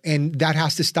other, and that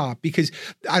has to stop, because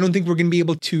I don't think we're going to be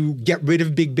able to get rid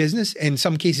of big business. In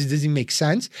some cases, it doesn't make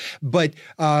sense. But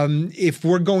if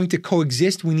we're going to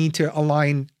coexist, we need to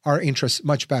align our interests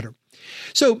much better.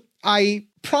 So I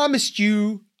promised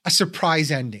you a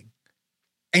surprise ending,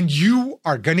 and you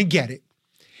are going to get it.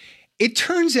 It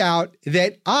turns out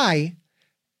that I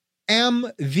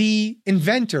am the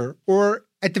inventor, or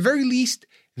at the very least,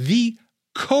 the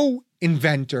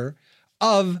co-inventor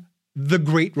of the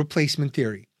Great Replacement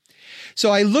Theory. So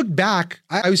I looked back,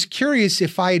 I was curious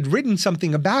if I had written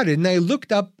something about it, and I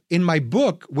looked up in my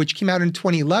book, which came out in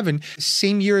 2011,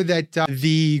 same year that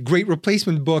the Great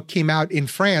Replacement book came out in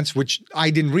France, which I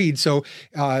didn't read, so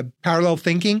Parallel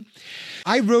Thinking.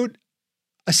 I wrote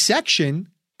a section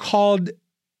called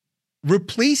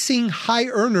Replacing High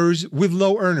Earners with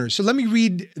Low Earners. So let me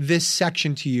read this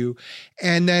section to you,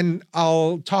 and then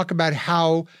I'll talk about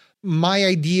how my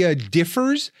idea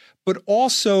differs, but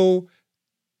also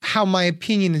how my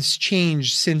opinion has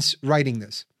changed since writing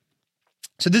this.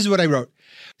 So this is what I wrote.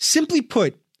 Simply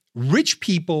put, rich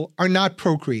people are not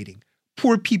procreating.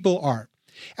 Poor people are.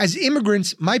 As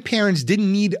immigrants, my parents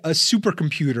didn't need a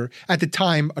supercomputer, at the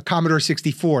time a Commodore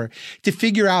 64, to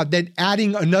figure out that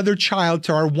adding another child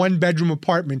to our one-bedroom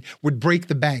apartment would break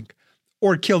the bank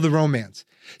or kill the romance.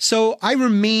 So I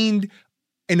remained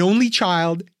an only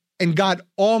child and got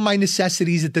all my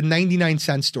necessities at the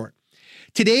 99-cent store.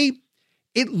 Today,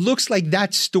 it looks like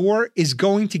that store is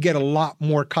going to get a lot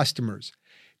more customers.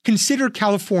 Consider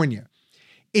California.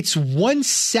 It's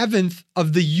 1/7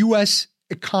 of the U.S.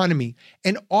 economy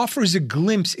and offers a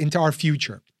glimpse into our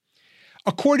future.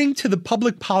 According to the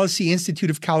Public Policy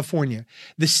Institute of California,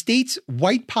 the state's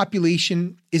white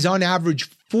population is on average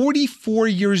 44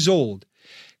 years old,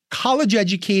 college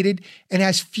educated, and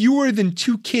has fewer than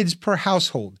 2 kids per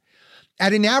household.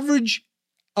 At an average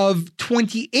of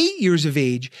 28 years of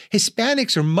age,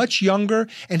 Hispanics are much younger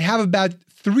and have about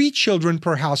 3 children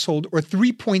per household, or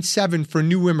 3.7 for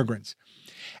new immigrants.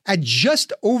 At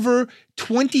just over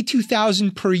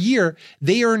 $22,000 per year,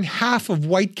 they earn half of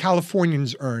white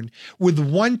Californians earn, with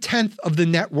 1/10 of the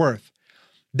net worth.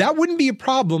 That wouldn't be a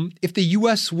problem if the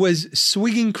U.S. was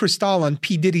swigging Cristal on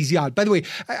P. Diddy's yacht. By the way,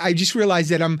 I just realized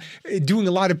that I'm doing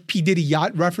a lot of P. Diddy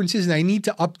yacht references, and I need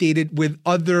to update it with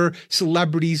other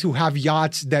celebrities who have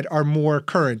yachts that are more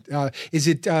current. Is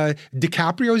it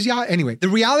DiCaprio's yacht? Anyway, the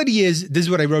reality is, this is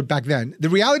what I wrote back then. The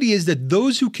reality is that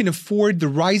those who can afford the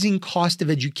rising cost of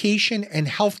education and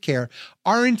healthcare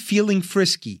aren't feeling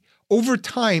frisky. Over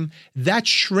time, that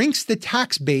shrinks the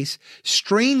tax base,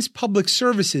 strains public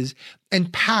services,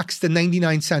 and packs the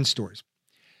 99-cent stores.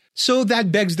 So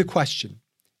that begs the question,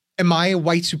 am I a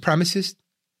white supremacist?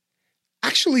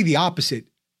 Actually, the opposite.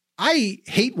 I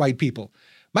hate white people.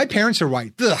 My parents are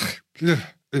white. Ugh.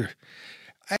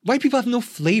 White people have no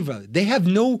flavor. They have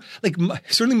no,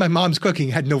 certainly my mom's cooking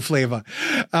had no flavor.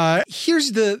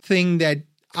 Here's the thing that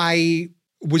I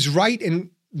was right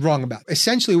and wrong about.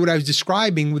 Essentially, what I was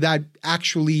describing without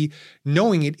actually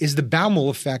knowing it is the Baumol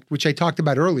effect, which I talked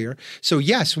about earlier. So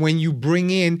yes, when you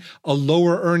bring in a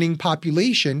lower earning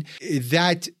population,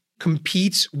 that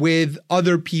competes with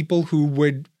other people who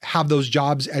would have those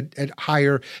jobs at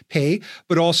higher pay,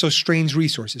 but also strains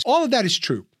resources. All of that is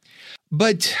true.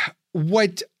 But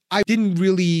what I didn't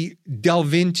really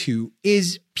delve into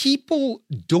is people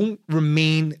don't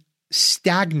remain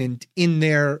stagnant in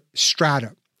their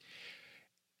strata.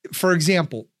 For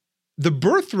example, the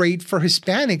birth rate for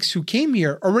Hispanics who came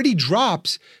here already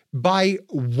drops by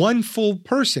 1 full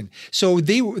person. So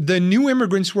the new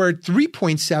immigrants were at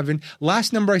 3.7.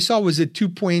 Last number I saw was at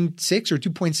 2.6 or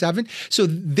 2.7. So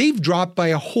they've dropped by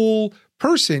a whole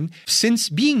person since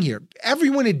being here.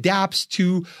 Everyone adapts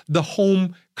to the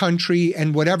home country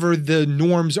and whatever the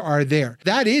norms are there.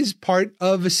 That is part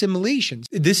of assimilation.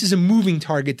 This is a moving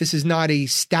target. This is not a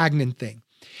stagnant thing.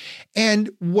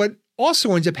 And what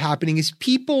also ends up happening is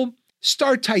people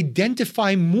start to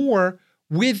identify more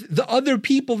with the other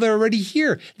people that are already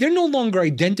here. They're no longer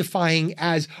identifying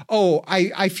as, oh,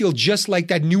 I feel just like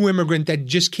that new immigrant that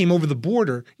just came over the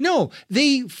border. No,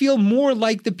 they feel more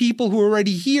like the people who are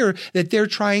already here, that they're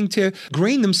trying to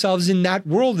grain themselves in that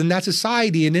world, in that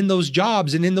society, and in those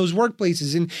jobs, and in those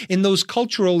workplaces, and in those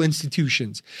cultural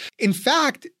institutions. In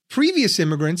fact, previous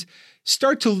immigrants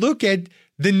start to look at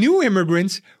the new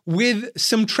immigrants with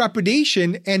some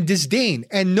trepidation and disdain.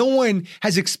 And no one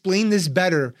has explained this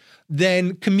better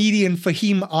than comedian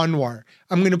Fahim Anwar.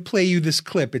 I'm going to play you this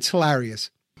clip. It's hilarious.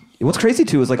 What's crazy,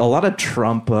 too, is like a lot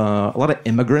of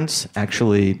immigrants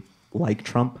actually like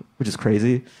Trump, which is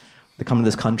crazy. They come to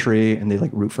this country and they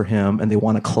like root for him and they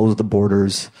want to close the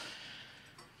borders.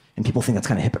 And people think that's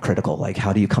kind of hypocritical. Like,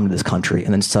 how do you come to this country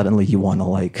and then suddenly you want to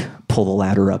like pull the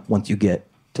ladder up once you get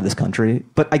to this country?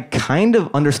 But I kind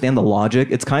of understand the logic.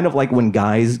 It's kind of like when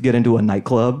guys get into a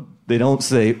nightclub, they don't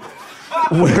say,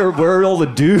 where are all the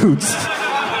dudes?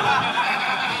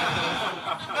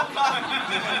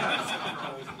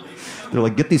 They're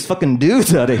like, get these fucking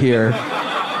dudes out of here.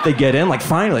 They get in, like,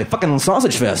 finally, fucking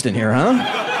sausage fest in here, huh?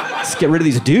 Let's get rid of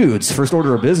these dudes. First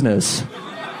order of business.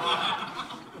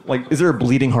 Like, is there a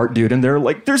bleeding heart dude in there?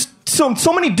 Like, there's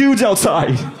so many dudes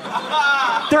outside.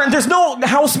 There's no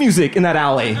house music in that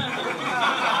alley.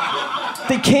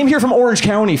 They came here from Orange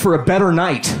County for a better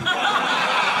night.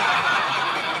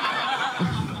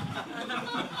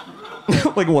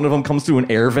 Like, one of them comes through an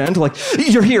air vent, like,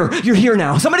 you're here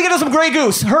now. Somebody get us some Grey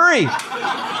Goose, hurry!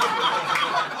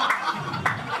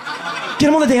 Get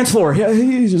him on the dance floor. Yeah,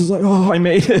 he's just like, oh, I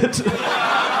made it.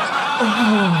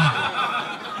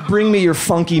 Oh, bring me your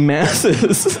funky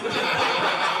masses.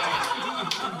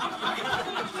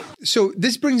 So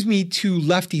this brings me to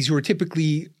lefties who are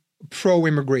typically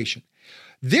pro-immigration.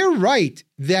 They're right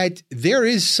that there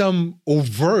is some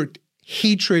overt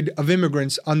hatred of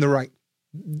immigrants on the right.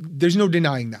 There's no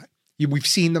denying that. We've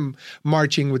seen them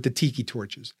marching with the tiki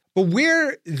torches. But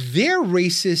where they're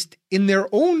racist in their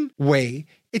own way,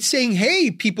 it's saying,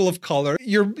 hey, people of color,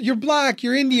 you're black,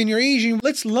 you're Indian, you're Asian.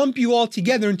 Let's lump you all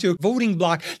together into a voting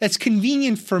block that's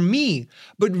convenient for me,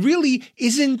 but really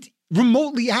isn't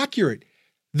remotely accurate.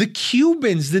 The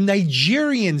Cubans, the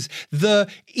Nigerians, the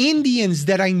Indians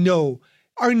that I know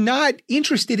are not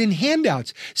interested in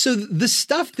handouts. So the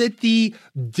stuff that the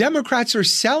Democrats are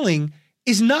selling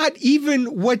is not even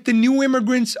what the new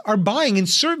immigrants are buying, and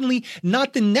certainly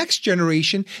not the next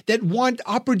generation that want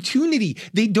opportunity.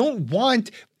 They don't want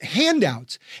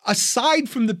handouts. Aside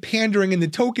from the pandering and the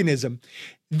tokenism,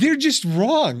 they're just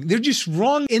wrong. They're just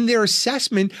wrong in their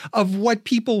assessment of what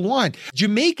people want.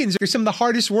 Jamaicans are some of the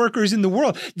hardest workers in the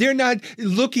world. They're not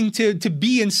looking to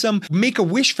be in some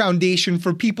Make-A-Wish foundation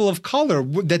for people of color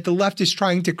that the left is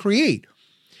trying to create.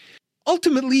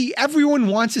 Ultimately, everyone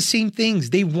wants the same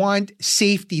things. They want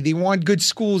safety. They want good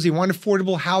schools. They want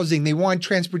affordable housing. They want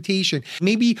transportation.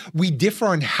 Maybe we differ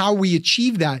on how we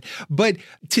achieve that. But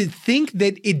to think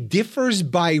that it differs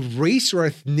by race or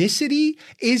ethnicity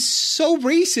is so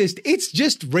racist. It's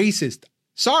just racist.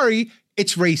 Sorry,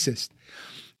 it's racist.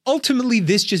 Ultimately,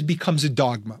 this just becomes a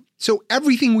dogma. So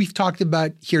everything we've talked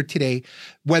about here today,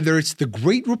 whether it's the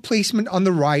great replacement on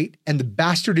the right and the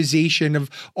bastardization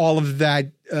of all of that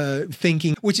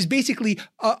thinking, which is basically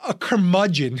a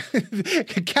curmudgeon.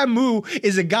 Camus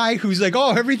is a guy who's like,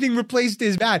 oh, everything replaced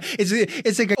is bad.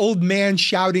 It's like an old man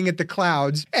shouting at the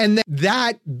clouds. And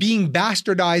that being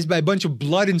bastardized by a bunch of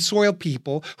blood and soil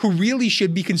people who really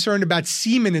should be concerned about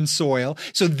semen and soil.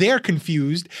 So they're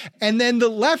confused. And then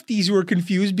the lefties who are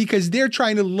confused because they're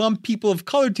trying to lump people of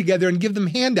color together and give them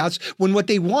handouts when what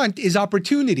they want is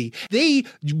opportunity. They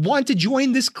want to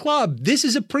join this club. This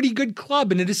is a pretty good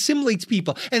club and it assimilates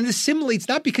people. And it assimilates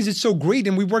not because it's so great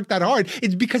and we work that hard.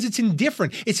 It's because it's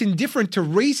indifferent. It's indifferent to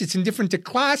race. It's indifferent to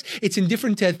class. It's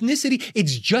indifferent to ethnicity.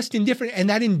 It's just indifferent. And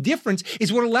that indifference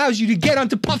is what allows you to get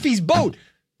onto Puffy's boat,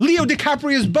 Leo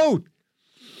DiCaprio's boat.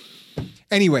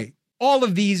 Anyway, all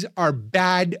of these are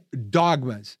bad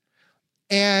dogmas.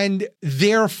 And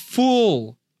they're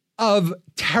full of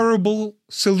terrible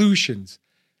solutions.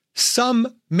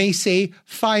 Some may say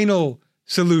final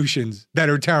solutions that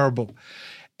are terrible.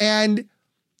 And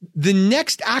the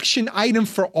next action item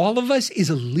for all of us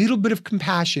is a little bit of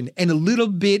compassion and a little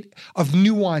bit of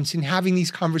nuance in having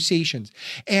these conversations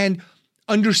and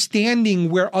understanding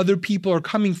where other people are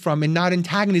coming from and not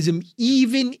antagonism,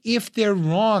 even if they're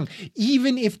wrong,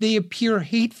 even if they appear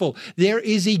hateful. There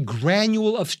is a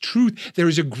granule of truth. There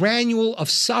is a granule of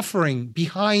suffering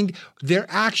behind their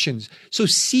actions. So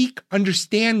seek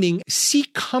understanding,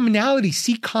 seek commonality,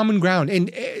 seek common ground.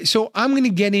 And so I'm going to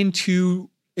get into,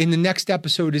 in the next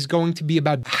episode, is going to be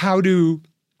about how to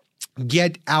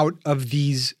get out of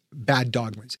these bad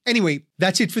dogmas. Anyway,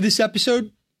 that's it for this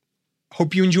episode.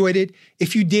 Hope you enjoyed it.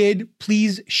 If you did,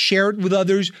 please share it with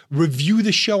others. Review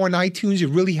the show on iTunes. It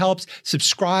really helps.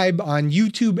 Subscribe on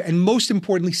YouTube. And most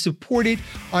importantly, support it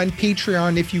on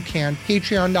Patreon if you can.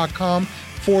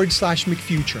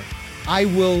 Patreon.com/McFuture. I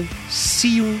will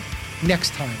see you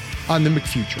next time on the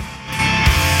McFuture.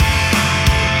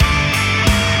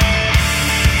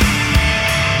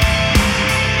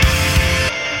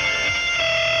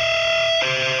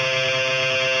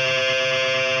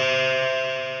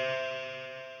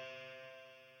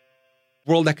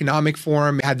 World Economic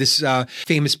Forum had this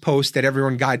famous post that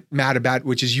everyone got mad about,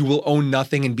 which is you will own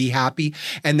nothing and be happy.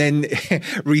 And then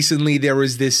recently there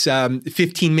was this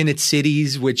 15-minute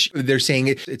cities, which they're saying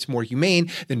it's more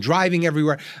humane than driving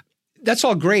everywhere. That's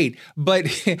all great. But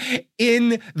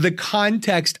in the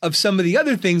context of some of the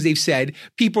other things they've said,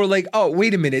 people are like, oh,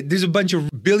 wait a minute. There's a bunch of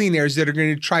billionaires that are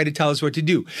going to try to tell us what to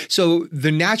do. So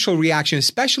the natural reaction,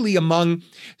 especially among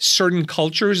certain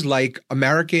cultures like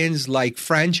Americans, like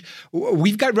French,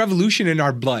 we've got revolution in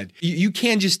our blood. You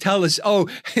can't just tell us, oh,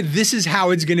 this is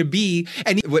how it's going to be.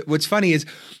 And what's funny is,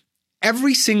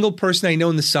 every single person I know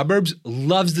in the suburbs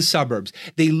loves the suburbs.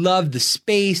 They love the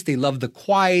space. They love the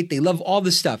quiet. They love all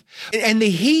this stuff. And they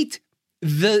hate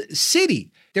the city.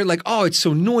 They're like, oh, it's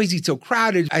so noisy. It's so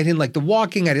crowded. I didn't like the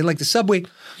walking. I didn't like the subway.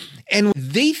 And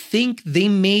they think they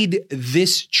made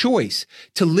this choice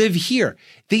to live here.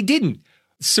 They didn't.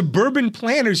 Suburban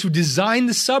planners who designed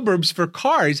the suburbs for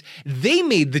cars, they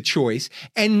made the choice.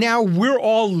 And now we're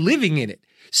all living in it.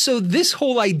 So this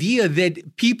whole idea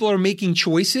that people are making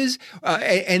choices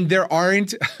and there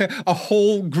aren't a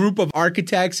whole group of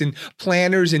architects and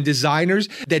planners and designers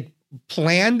that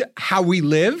planned how we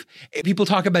live. People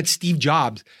talk about Steve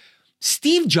Jobs.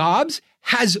 Steve Jobs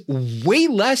has way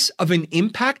less of an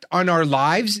impact on our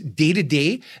lives day to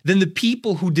day than the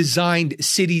people who designed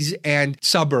cities and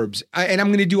suburbs. And I'm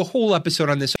going to do a whole episode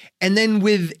on this. And then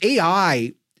with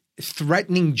AI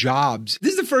threatening jobs.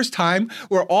 This is the first time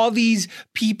where all these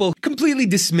people completely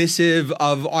dismissive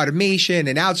of automation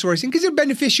and outsourcing because they're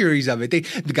beneficiaries of it.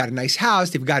 They've got a nice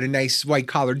house. They've got a nice white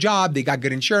collar job. They got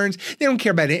good insurance. They don't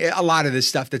care about a lot of this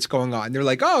stuff that's going on. They're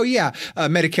like, oh yeah,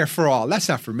 Medicare for all. That's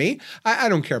not for me. I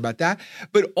don't care about that.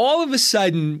 But all of a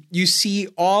sudden you see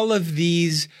all of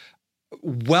these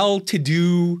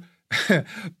well-to-do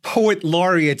poet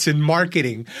laureates in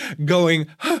marketing going,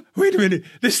 wait a minute,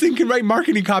 this thing can write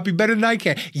marketing copy better than I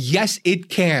can. Yes, it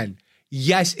can.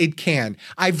 Yes, it can.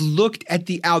 I've looked at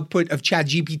the output of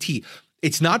ChatGPT.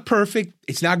 It's not perfect.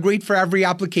 It's not great for every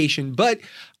application, but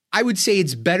I would say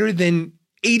it's better than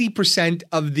 80%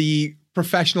 of the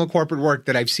professional corporate work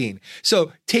that I've seen.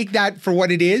 So take that for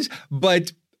what it is,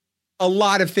 but a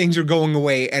lot of things are going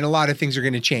away and a lot of things are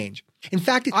going to change. In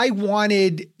fact, I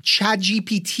wanted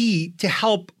ChatGPT to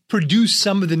help produce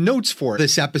some of the notes for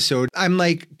this episode. I'm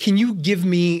like, can you give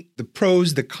me the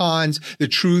pros, the cons, the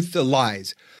truth, the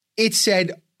lies? It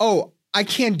said, oh, I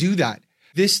can't do that.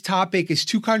 This topic is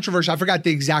too controversial. I forgot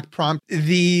the exact prompt.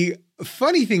 The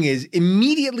funny thing is,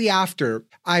 immediately after,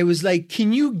 I was like,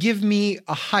 can you give me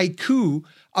a haiku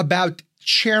about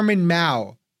Chairman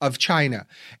Mao of China?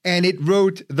 And it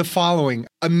wrote the following: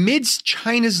 amidst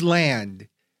China's land,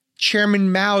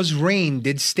 Chairman Mao's reign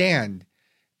did stand,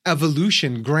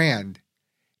 evolution grand.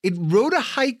 It wrote a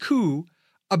haiku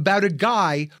about a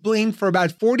guy blamed for about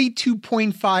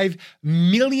 42.5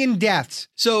 million deaths.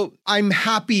 So I'm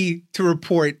happy to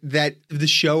report that the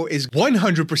show is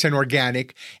 100%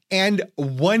 organic and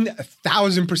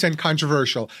 1,000%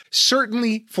 controversial,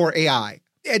 certainly for AI.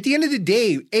 At the end of the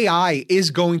day, AI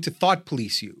is going to thought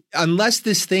police you. Unless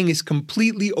this thing is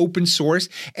completely open source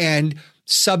and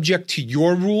subject to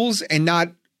your rules and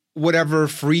not whatever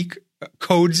freak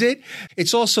codes it.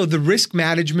 It's also the risk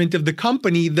management of the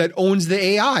company that owns the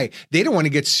AI. They don't want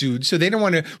to get sued, so they don't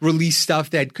want to release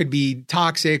stuff that could be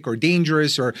toxic or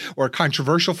dangerous or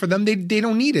controversial for them. They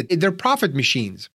don't need it. They're profit machines.